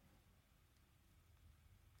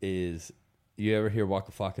is, you ever hear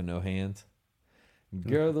Waka Flocka No Hands?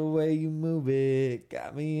 Girl, the way you move it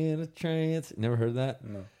got me in a trance. Never heard that?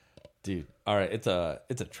 No. Dude, all right, it's a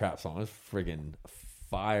trap song. It's friggin'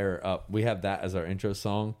 fire up. We have that as our intro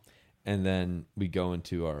song, and then we go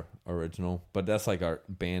into our original. But that's like our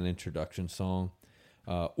band introduction song.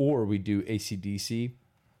 Or we do AC/DC.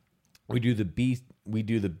 We do the Bee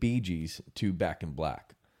Gees to Back in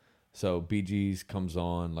Black. So Bee Gees comes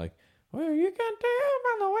on like, well, you can tell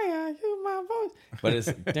by the way I use my voice. But it's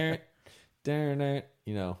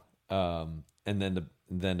you know, and then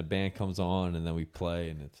the band comes on and then we play,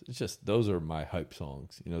 and it's just, those are my hype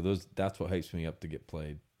songs. You know, that's what hypes me up to get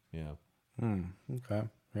played. Yeah. Okay.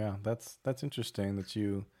 Yeah, that's interesting that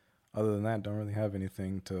you, other than that, don't really have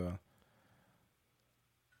anything to.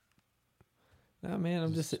 No,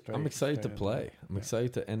 man, I'm excited to play. I'm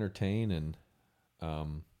excited to entertain, and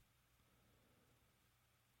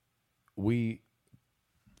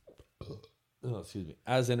excuse me,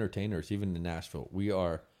 as entertainers, even in Nashville, we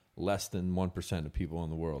are less than 1% of people in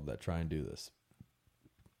the world that try and do this.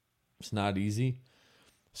 It's not easy.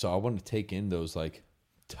 So I want to take in those like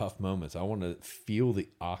tough moments. I want to feel the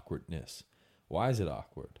awkwardness. Why is it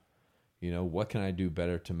awkward? You know, what can I do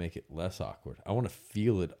better to make it less awkward? I want to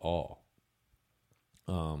feel it all.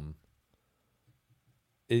 I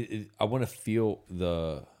want to feel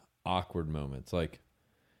the awkward moments. Like,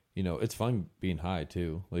 you know, it's fun being high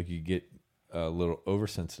too. Like you get a little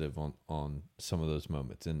oversensitive on some of those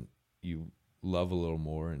moments, and you love a little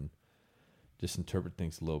more and just interpret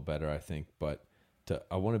things a little better, I think. But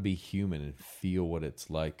I want to be human and feel what it's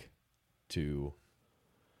like to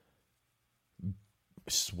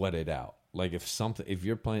sweat it out. Like if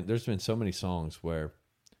you're playing, there's been so many songs where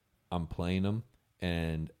I'm playing them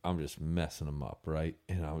and I'm just messing them up, right?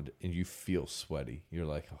 And you feel sweaty. You're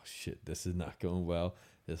like, oh shit, this is not going well.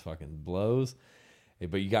 This fucking blows.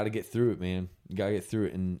 But you got to get through it, man. You got to get through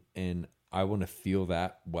it, and I want to feel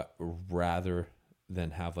that rather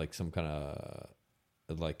than have like some kind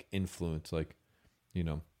of like influence, like, you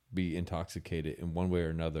know, be intoxicated in one way or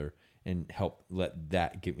another, and help let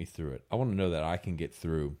that get me through it. I want to know that I can get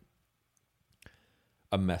through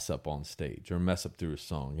a mess up on stage or a mess up through a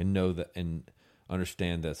song, and know that and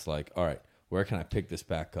understand that's like, all right, where can I pick this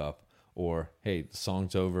back up? Or, hey, the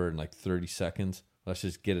song's over in like 30 seconds. Let's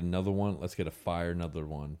just get another one. Let's get another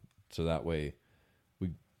one. So that way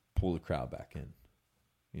we pull the crowd back in,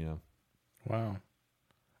 you know? Wow.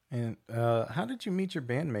 And how did you meet your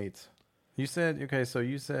bandmates? You said you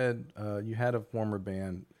had a former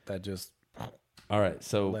band that just all right.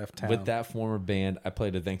 So left town. With that former band, I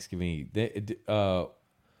played a Thanksgiving Eve.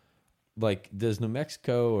 Like, does New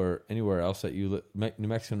Mexico or anywhere else that New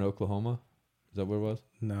Mexico and Oklahoma? Is that where it was?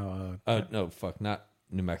 No. No, fuck, not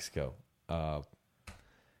New Mexico.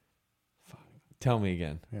 Tell me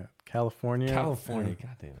again. Yeah, California. California.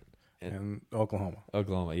 God damn it. And Oklahoma.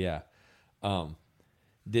 Oklahoma, yeah.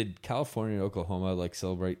 Did California and Oklahoma like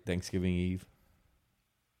celebrate Thanksgiving Eve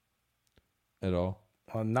at all?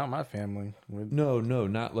 Not my family. No,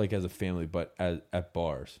 not like as a family, but at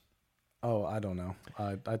bars. Oh, I don't know.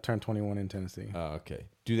 I turned 21 in Tennessee. Okay.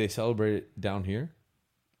 Do they celebrate it down here?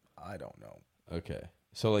 I don't know. Okay.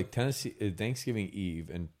 So like Tennessee, Thanksgiving Eve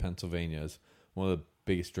in Pennsylvania is one of the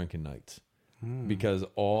biggest drinking nights because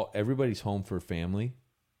everybody's home for family.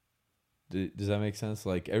 Does that make sense?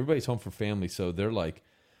 Like everybody's home for family, so they're like,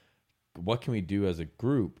 what can we do as a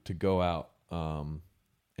group to go out and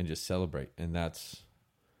just celebrate? And that's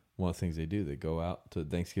one of the things they do. They go out to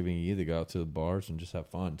Thanksgiving Eve, they go out to the bars and just have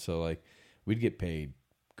fun. So like we'd get paid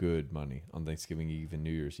good money on Thanksgiving Eve and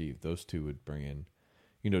New Year's Eve. Those two would bring in,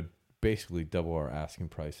 basically double our asking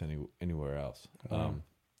price anywhere else. Wow.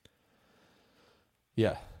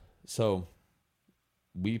 Yeah. So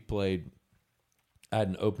we played, I had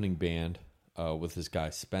an opening band with this guy,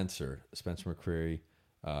 Spencer McCreary.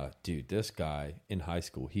 Dude, this guy in high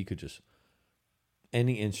school, he could just,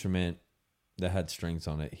 any instrument that had strings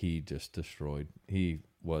on it, he just destroyed. He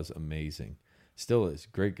was amazing. Still is.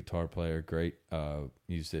 Great guitar player, great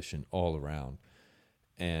musician all around.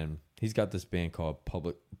 And he's got this band called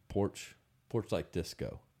Porch Like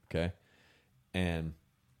Disco, okay? And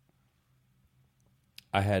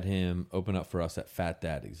I had him open up for us at Fat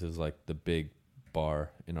Daddy's. It was like the big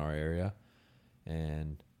bar in our area.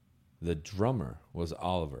 And the drummer was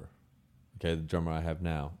Oliver, okay, the drummer I have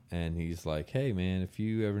now. And he's like, hey, man, if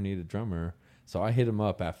you ever need a drummer. So I hit him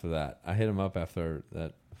up after that. I hit him up after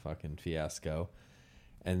that fucking fiasco.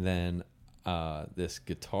 And then this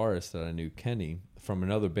guitarist that I knew, Kenny, from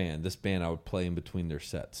another band. This band I would play in between their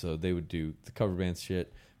sets. So they would do the cover band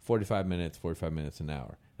shit, 45 minutes an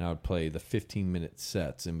hour. And I would play the 15-minute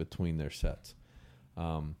sets in between their sets.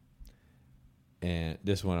 And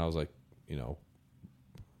this one I was like,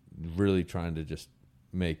 really trying to just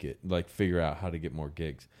make it, like figure out how to get more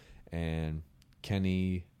gigs. And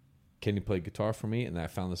Kenny played guitar for me, and then I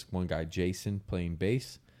found this one guy, Jason, playing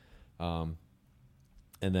bass. And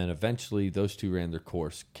then eventually those two ran their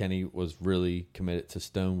course. Kenny was really committed to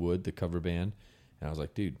Stonewood, the cover band. And I was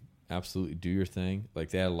like, dude, absolutely do your thing.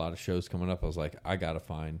 Like they had a lot of shows coming up. I was like, I gotta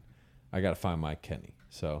find my Kenny.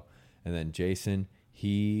 So, and then Jason,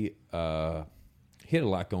 he had a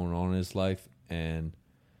lot going on in his life, and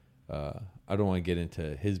I don't want to get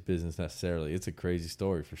into his business necessarily. It's a crazy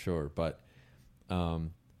story for sure, but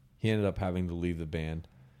he ended up having to leave the band,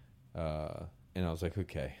 and I was like,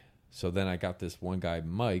 okay. So then I got this one guy,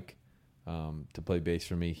 Mike, to play bass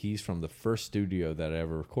for me. He's from the first studio that I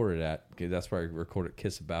ever recorded at. Okay, that's where I recorded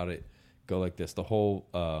Kiss About It, Go Like This. The whole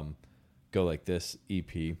Go Like This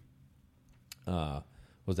EP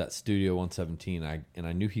was at Studio 117.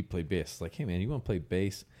 I knew he played bass. Like, hey, man, you want to play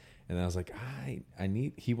bass? And I was like,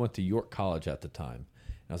 he went to York College at the time.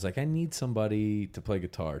 And I was like, I need somebody to play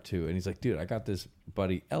guitar too. And he's like, dude, I got this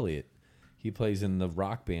buddy, Elliot. He plays in the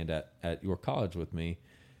rock band at York College with me.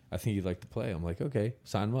 I think you'd like to play. I'm like, okay,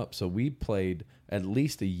 sign him up. So we played at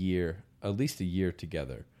least a year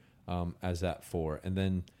together as that four. And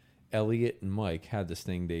then Elliot and Mike had this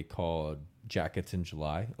thing they called Jackets in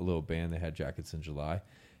July, a little band. They had Jackets in July.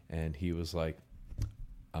 And he was like,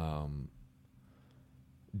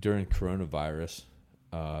 during coronavirus,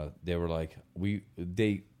 they were like,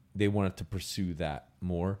 they wanted to pursue that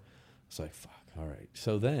more. It's like, fuck, all right.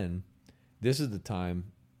 So then this is the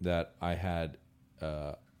time that I had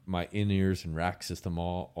my in-ears and rack system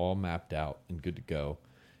all mapped out and good to go.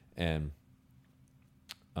 And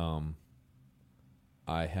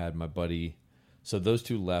I had my buddy, so those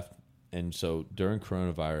two left. And so during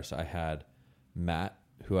coronavirus, I had Matt,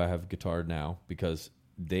 who I have guitar now, because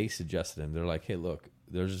they suggested him. They're like, hey, look,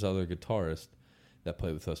 there's this other guitarist that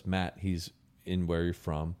played with us, Matt. He's in Where You're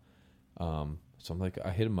From. So I'm like, I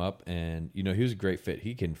hit him up, and he was a great fit.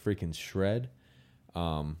 He can freaking shred.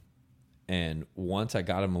 And once I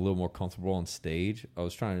got him a little more comfortable on stage, I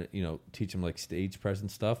was trying to, teach him like stage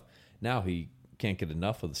presence stuff. Now he can't get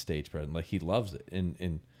enough of the stage presence. Like he loves it.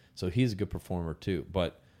 And so he's a good performer too.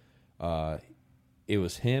 But it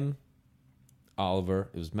was him, Oliver,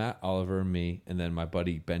 it was Matt, Oliver, and me, and then my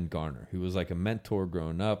buddy Ben Garner, who was like a mentor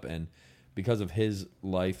growing up. And because of his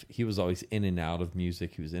life, he was always in and out of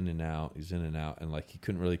music. He was in and out, and like he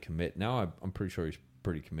couldn't really commit. Now I'm pretty sure he's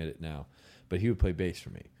pretty committed now, but he would play bass for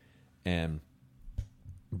me. And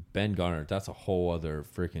Ben Garner, that's a whole other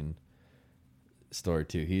freaking story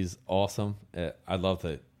too. He's awesome. I'd love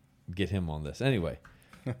to get him on this. Anyway,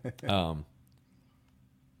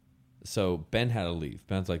 So Ben had to leave.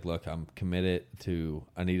 Ben's like, look, I'm committed to,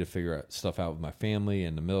 I need to figure out stuff out with my family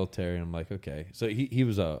and the military. And I'm like, okay. So he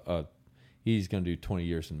was he's going to do 20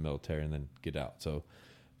 years in the military and then get out. So,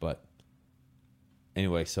 but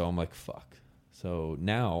anyway, so I'm like, fuck. So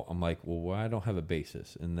now I'm like, well, why I don't have a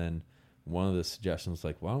bassist? And then one of the suggestions was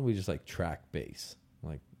like, why don't we just like track bass? I'm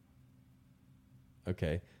like,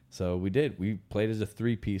 okay. So we did. We played as a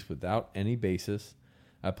 3-piece without any bassist.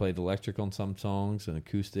 I played electric on some songs and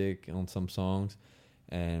acoustic on some songs,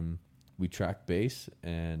 and we tracked bass.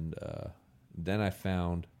 And then I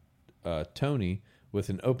found Tony with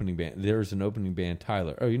an opening band. There was an opening band,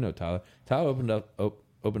 Tyler. Oh, you know Tyler. Tyler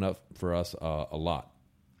opened up for us a lot,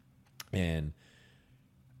 and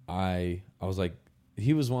I was like,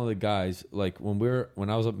 he was one of the guys. Like when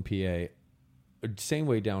I was up in PA, same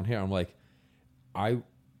way down here. I'm like, I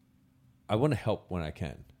want to help when I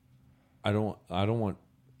can. I don't want.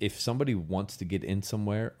 If somebody wants to get in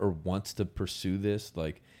somewhere or wants to pursue this,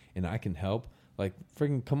 like, and I can help, like,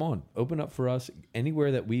 freaking come on, open up for us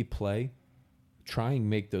anywhere that we play. Try and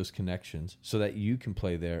make those connections so that you can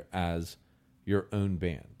play there as your own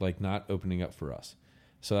band, like not opening up for us.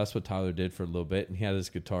 So that's what Tyler did for a little bit, and he had his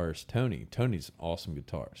guitarist Tony. Tony's an awesome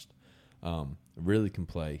guitarist, really can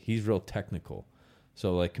play. He's real technical.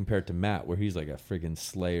 So like compared to Matt, where he's like a friggin'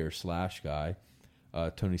 Slayer / guy,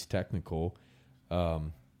 Tony's technical.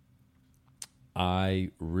 I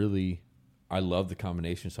love the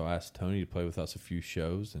combination. So I asked Tony to play with us a few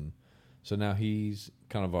shows, and so now he's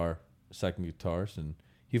kind of our second guitarist, and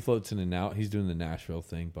he floats in and out. He's doing the Nashville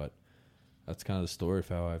thing, but that's kind of the story of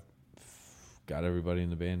how I've got everybody in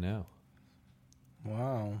the band now.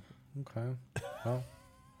 Wow. Okay.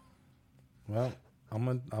 Well,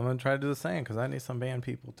 I'm gonna try to do the same because I need some band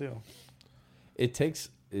people too. Here's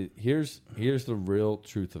the real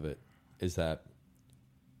truth of it is that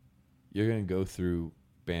you're going to go through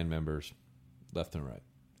band members left and right.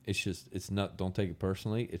 It's not, don't take it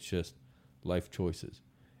personally. It's just life choices.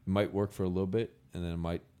 It might work for a little bit and then it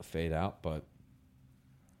might fade out, but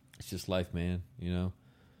it's just life, man. You know,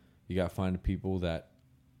 you got to find the people that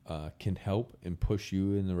can help and push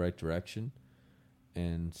you in the right direction.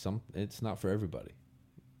 And it's not for everybody.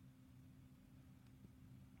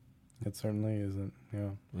 It certainly isn't. Yeah.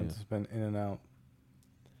 It's been in and out.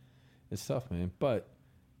 It's tough, man. But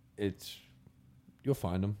you'll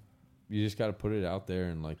find them. You just got to put it out there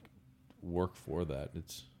and like work for that.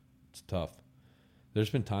 It's tough. There's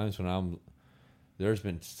been times when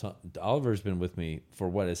Oliver's been with me for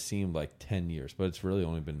what has seemed like 10 years, but it's really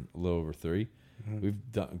only been a little over 3. Mm-hmm.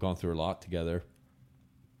 We've gone through a lot together.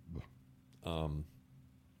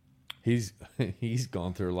 He's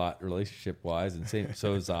gone through a lot relationship wise, and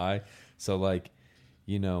so has I. So like,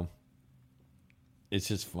 you know, it's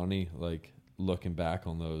just funny, like looking back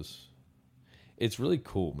on those. It's really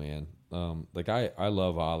cool, man. Like I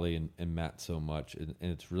love Ollie and Matt so much, and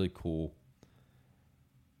it's really cool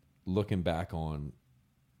looking back on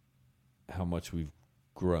how much we've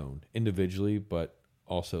grown individually, but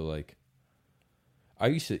also like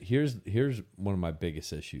here's one of my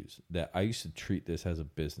biggest issues, that I used to treat this as a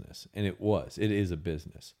business, and it is a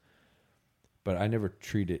business, but I never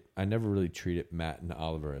really treated Matt and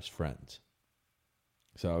Oliver as friends.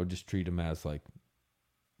 So I would just treat them as like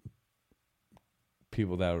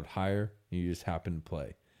people that I would hire, and you just happen to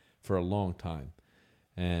play for a long time.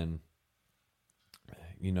 And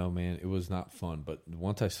you know, man, it was not fun. But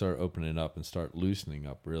once I start opening up and start loosening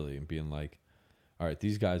up really and being like, all right,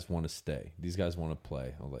 these guys want to stay. These guys want to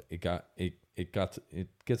play. I'm like, it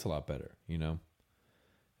gets a lot better, you know.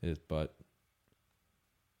 But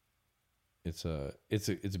it's a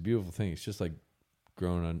beautiful thing. It's just like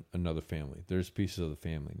growing another family. There's pieces of the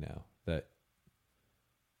family now that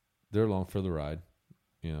they're along for the ride,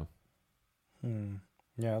 you know.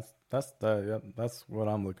 Yeah, that's what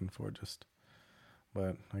I'm looking for.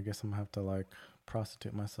 But I guess I'm gonna have to like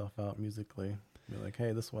prostitute myself out musically. Be like,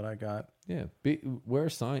 hey, this is what I got. Yeah, wear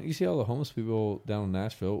a sign. You see all the homeless people down in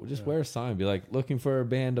Nashville. Just wear a sign. Be like, looking for a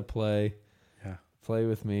band to play. Yeah, play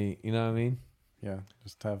with me. You know what I mean? Yeah,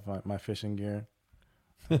 just have my fishing gear.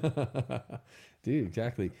 Dude,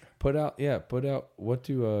 exactly. Put out. What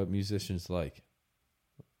do musicians like?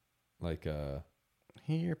 Like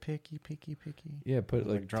here, picky. Yeah, put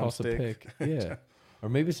like toss a pick. Yeah. Yeah. Or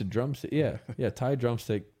maybe it's a drumstick. Yeah. Tie a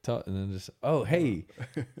drumstick, and then just, hey,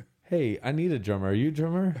 I need a drummer. Are you a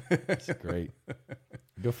drummer? That's great.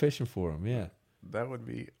 Go fishing for him. Yeah. That would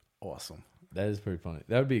be awesome. That is pretty funny.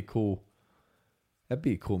 That'd be a cool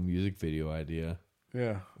music video idea.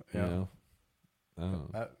 Yeah. You know?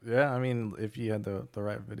 Yeah, I mean, if you had the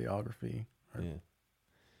right videography. Yeah.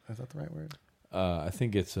 Is that the right word? I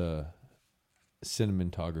think it's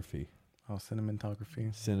Cinnamon-tography. Oh,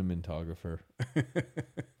 cinnamon-tography. Cinnamon-tographer.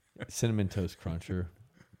 Cinnamon Toast Cruncher.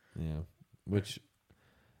 Yeah. Which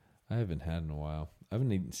I haven't had in a while. I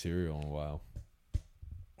haven't eaten cereal in a while.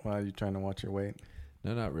 Why are you trying to watch your weight?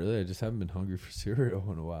 No, not really. I just haven't been hungry for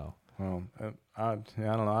cereal in a while. Well, I don't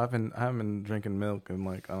know. I haven't been drinking milk in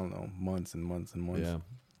like, I don't know, months and months and months.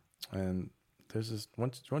 Yeah. And there's just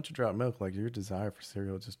once you drop milk, like your desire for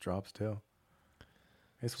cereal just drops too.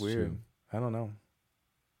 It's weird. True. I don't know.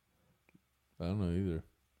 I don't know either.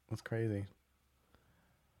 It's crazy.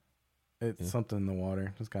 It's something in the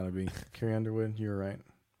water. It's got to be. Carrie Underwood, you were right.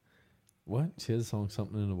 What? She has a song,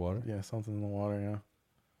 Something in the Water? Yeah, something in the water, yeah.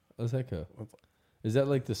 How's that go? Is that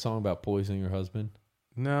like the song about poisoning your husband?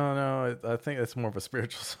 No. I think it's more of a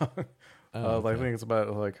spiritual song. Oh, I think it's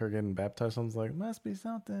about like her getting baptized. Something's like, must be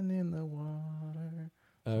something in the water.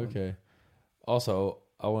 Oh, okay. Also,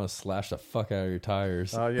 I want to slash the fuck out of your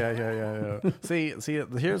tires. Oh yeah. see,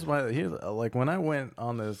 here's like when I went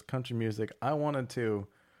on this country music, I wanted to,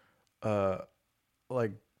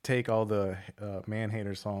 like take all the man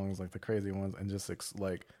hater songs, like the crazy ones, and just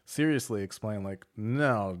like seriously explain, like,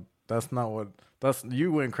 no, that's not what.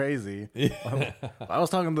 You went crazy. I was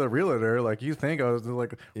talking to the realtor, like you think I was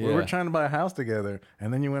like, we're trying to buy a house together,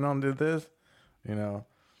 and then you went on and did this, you know.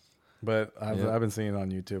 But I've been seeing it on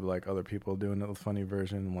YouTube, like other people doing a funny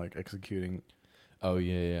version, like executing. Oh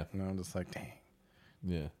yeah. And I'm just like, dang.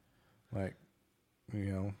 Yeah. Like, you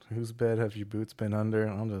know, whose bed have your boots been under?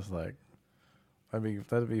 I'm just like,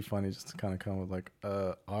 that'd be funny just to kind of come with like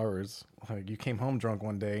ours. Like you came home drunk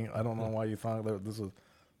one day. I don't know why you thought that this was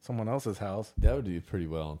someone else's house. That would do pretty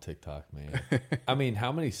well on TikTok, man. I mean,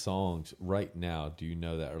 how many songs right now do you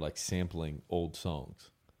know that are like sampling old songs?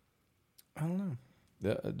 I don't know.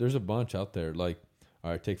 There's a bunch out there. Like, all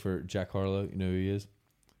right, take for Jack Harlow. You know who he is?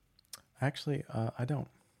 Actually, I don't.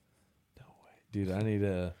 No way, dude. I need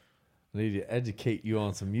to educate you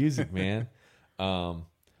on some music, man. Well,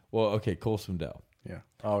 okay, Cole Swindell. Yeah.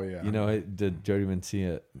 Oh yeah. You know, the Jody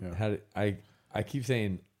Mencia. Yeah. How did I keep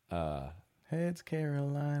saying heads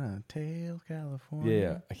Carolina, tails California.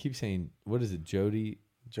 Yeah. I keep saying, what is it, Jody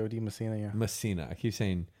Messina, yeah. Messina. I keep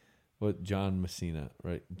saying what, John Messina,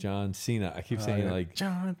 right? John Cena. I keep saying like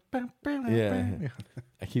John. Yeah.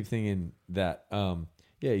 I keep thinking that.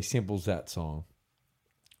 Yeah, he samples that song.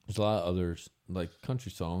 There's a lot of others, like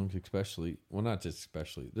country songs, especially. Well, not just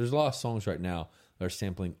especially. There's a lot of songs right now that are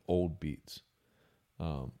sampling old beats,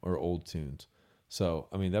 or old tunes. So,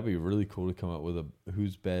 I mean, that'd be really cool to come up with a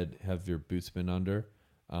whose bed have your boots been under,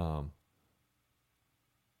 and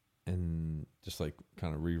just like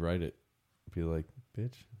kind of rewrite it. Be like,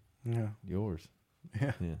 bitch, yeah, yours.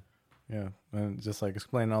 Yeah, and just like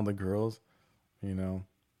explaining all the girls, you know,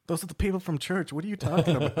 those are the people from church. What are you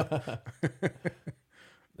talking about?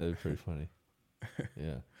 That'd be pretty funny.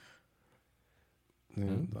 Yeah. I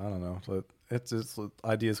don't know. So it's just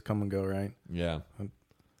ideas come and go, right? Yeah.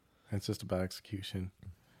 It's just about execution.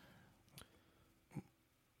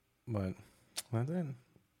 But that's it.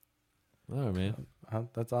 All right, man.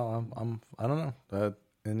 That's all. I don't know.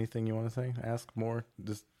 Anything you want to say? Ask more.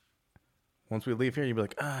 Just once we leave here, you'll be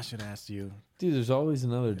like, I should ask you. Dude, there's always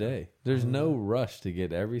another day. There's no rush to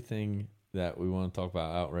get everything that we want to talk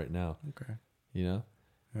about out right now. Okay. You know?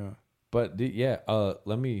 Yeah. But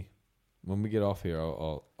let me, when we get off here,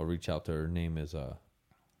 I'll reach out to her. Her name is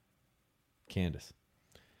Candace,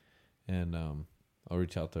 and I'll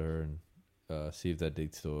reach out to her and see if that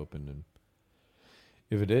date's still open, and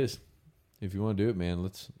if it is, if you want to do it, man,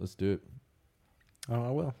 let's do it. Oh,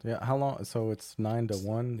 I will. Yeah. How long? So it's 9 to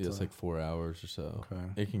 1. Yeah, it's like 4 hours or so.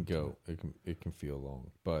 Okay. It can go. It can feel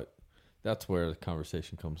long, but that's where the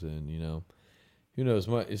conversation comes in. You know, who knows?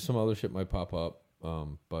 Some other shit might pop up.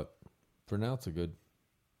 But for now, it's a good.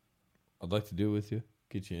 I'd like to do it with you,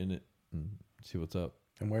 get you in it, and see what's up.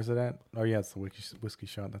 And where's it at? Oh yeah, it's the whiskey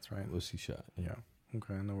shot. That's right. Whiskey shot. Yeah.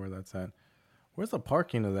 Okay, I know where that's at. Where's the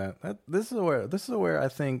parking of that? This is where I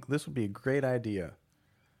think this would be a great idea.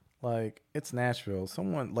 Like, it's Nashville.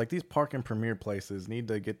 Someone like these parking premier places need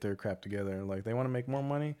to get their crap together. Like, they want to make more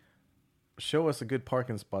money. Show us a good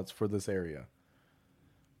parking spots for this area.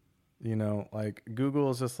 You know, like Google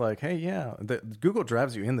is just like, hey, yeah, Google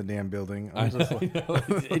drives you in the damn building. I'm just like,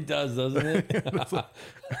 it does, doesn't it?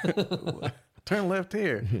 Like, turn left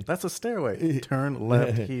here. That's a stairway. Turn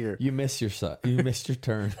left here. You missed your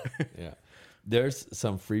turn. Yeah, there's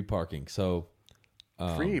some free parking. So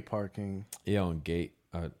free parking. Yeah, on Gate.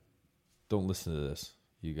 Don't listen to this,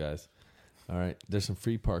 you guys. All right, there's some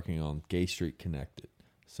free parking on Gay Street connected.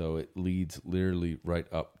 So it leads literally right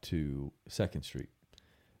up to 2nd Street.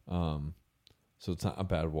 So it's not a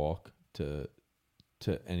bad walk to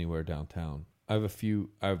anywhere downtown.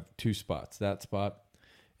 I have two spots. That spot,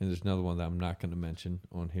 and there's another one that I'm not going to mention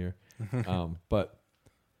on here. But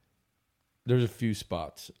there's a few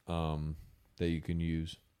spots that you can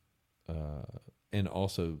use. And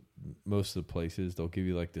also, most of the places, they'll give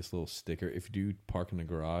you like this little sticker. If you do park in the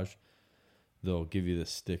garage, they'll give you this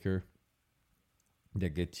sticker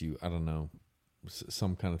that gets you, I don't know,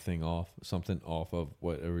 some kind of thing off, something off of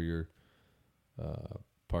whatever your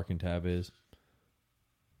parking tab is.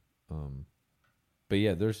 But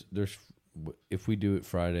yeah, there's if we do it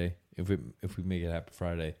Friday, if we make it happen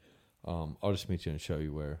Friday, I'll just meet you and show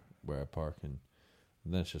you where I park, and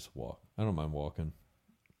then it's just a walk. I don't mind walking.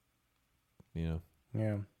 You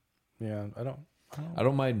know. Yeah. I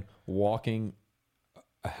don't mind walking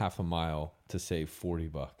a half a mile to save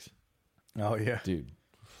 $40. Oh yeah, dude.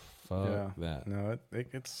 Fuck that. No,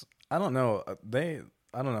 it's. I don't know.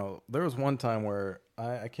 I don't know. There was one time where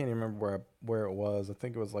I can't even remember where it was. I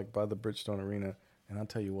think it was like by the Bridgestone Arena. And I'll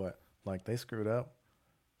tell you what, like they screwed up,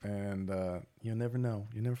 and you'll never know.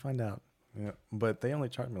 You never find out. Yeah, but they only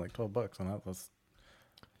charged me like $12, and I was.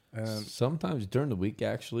 And sometimes during the week,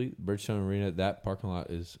 actually, Bridgestone Arena, that parking lot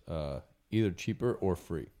is either cheaper or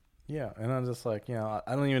free. Yeah, and I'm just like, I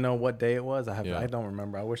don't even know what day it was. I don't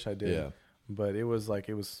remember. I wish I did. Yeah. But it was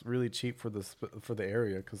really cheap for the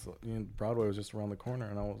area because Broadway was just around the corner,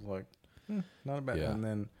 and I was like, not a bad. Yeah. And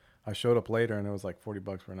then I showed up later, and it was like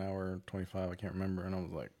 $40 for an hour, 25. I can't remember, and I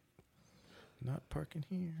was like, not parking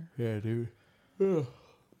here. Yeah, dude.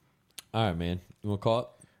 All right, man. You want to call it?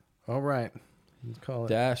 All right. Let's call it.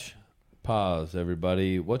 Dash Pause,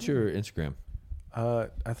 everybody. What's your Instagram? I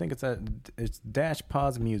think it's Dash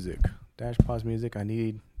Pause Music. Dash Pause Music. I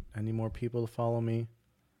need more people to follow me.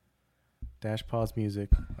 Dash Pause Music.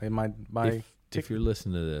 If you're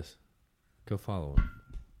listening to this, go follow him.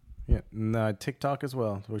 Yeah, and TikTok as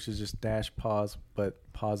well, which is just Dash Pause,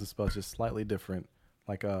 but pause is spelled just slightly different,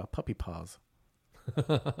 like a puppy pause.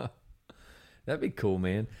 That'd be cool,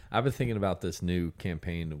 man. I've been thinking about this new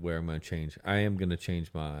campaign where I'm going to change. I am going to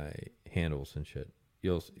change my handles and shit.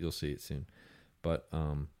 You'll see it soon. But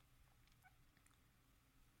all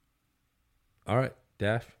right,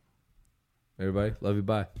 Dash. Everybody, love you.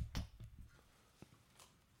 Bye.